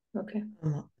 Okay.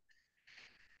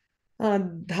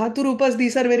 Dhatu rupas,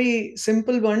 these are very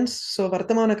simple ones. So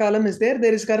vartamana kalam is there.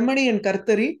 There is karmani and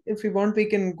kartari. If you want, we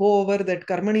can go over that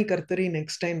karmani kartari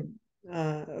next time,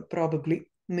 probably.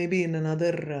 Maybe in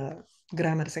another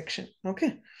grammar section. Okay?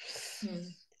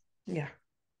 Yeah.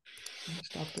 I'll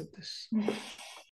stop with this.